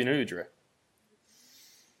 Shout out Bino Udrih.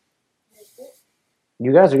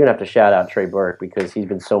 You guys are going to have to shout out Trey Burke because he's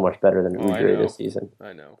been so much better than Udrih this season.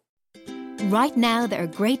 I know. Right now, there are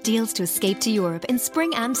great deals to escape to Europe in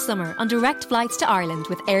spring and summer on direct flights to Ireland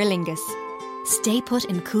with Aer Lingus. Stay put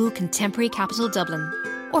in cool contemporary capital Dublin,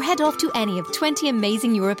 or head off to any of 20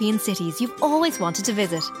 amazing European cities you've always wanted to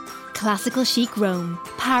visit. Classical chic Rome,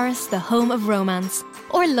 Paris, the home of romance,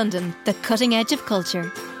 or London, the cutting edge of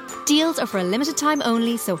culture. Deals are for a limited time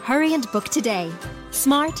only, so hurry and book today.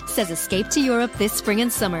 Smart says escape to Europe this spring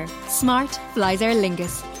and summer. Smart flies Aer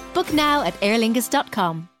Lingus. Book now at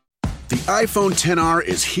aerlingus.com. The iPhone XR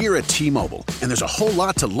is here at T-Mobile, and there's a whole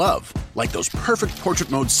lot to love, like those perfect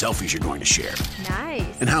portrait mode selfies you're going to share.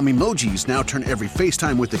 Nice. And how Memojis now turn every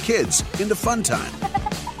FaceTime with the kids into fun time.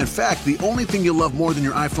 In fact, the only thing you'll love more than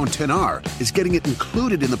your iPhone XR is getting it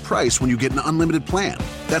included in the price when you get an unlimited plan.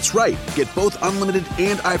 That's right, get both unlimited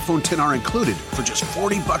and iPhone XR included for just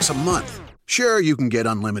 $40 a month. Sure, you can get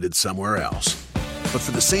unlimited somewhere else. But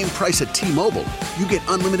for the same price at T-Mobile, you get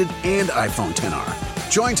unlimited and iPhone XR.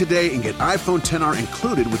 Join today and get iPhone XR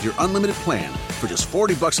included with your unlimited plan for just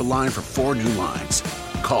 $40 a line for 4 new lines.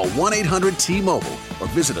 Call 1-800-T-Mobile or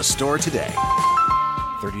visit a store today.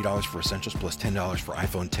 $30 for Essentials plus $10 for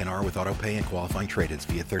iPhone XR with autopay and qualifying trade-ins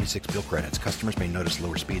via 36 bill credits. Customers may notice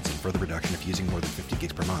lower speeds and further reduction if using more than 50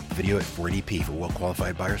 gigs per month. Video at 480p for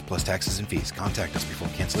well-qualified buyers plus taxes and fees. Contact us before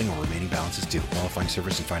canceling or remaining balances due. Qualifying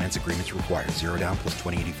service and finance agreements required. 0 down plus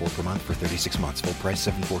 $20.84 per month for 36 months. Full price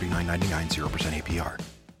 $749.99, 0% APR.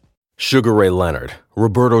 Sugar Ray Leonard,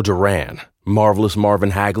 Roberto Duran, Marvelous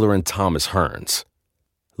Marvin Hagler, and Thomas Hearns.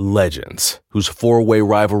 Legends, whose four-way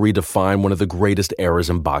rivalry defined one of the greatest eras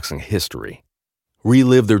in boxing history.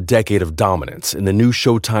 Relive their decade of dominance in the new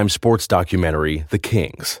Showtime sports documentary, The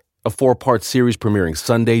Kings, a 4-part series premiering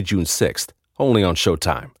Sunday, June 6th, only on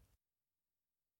Showtime.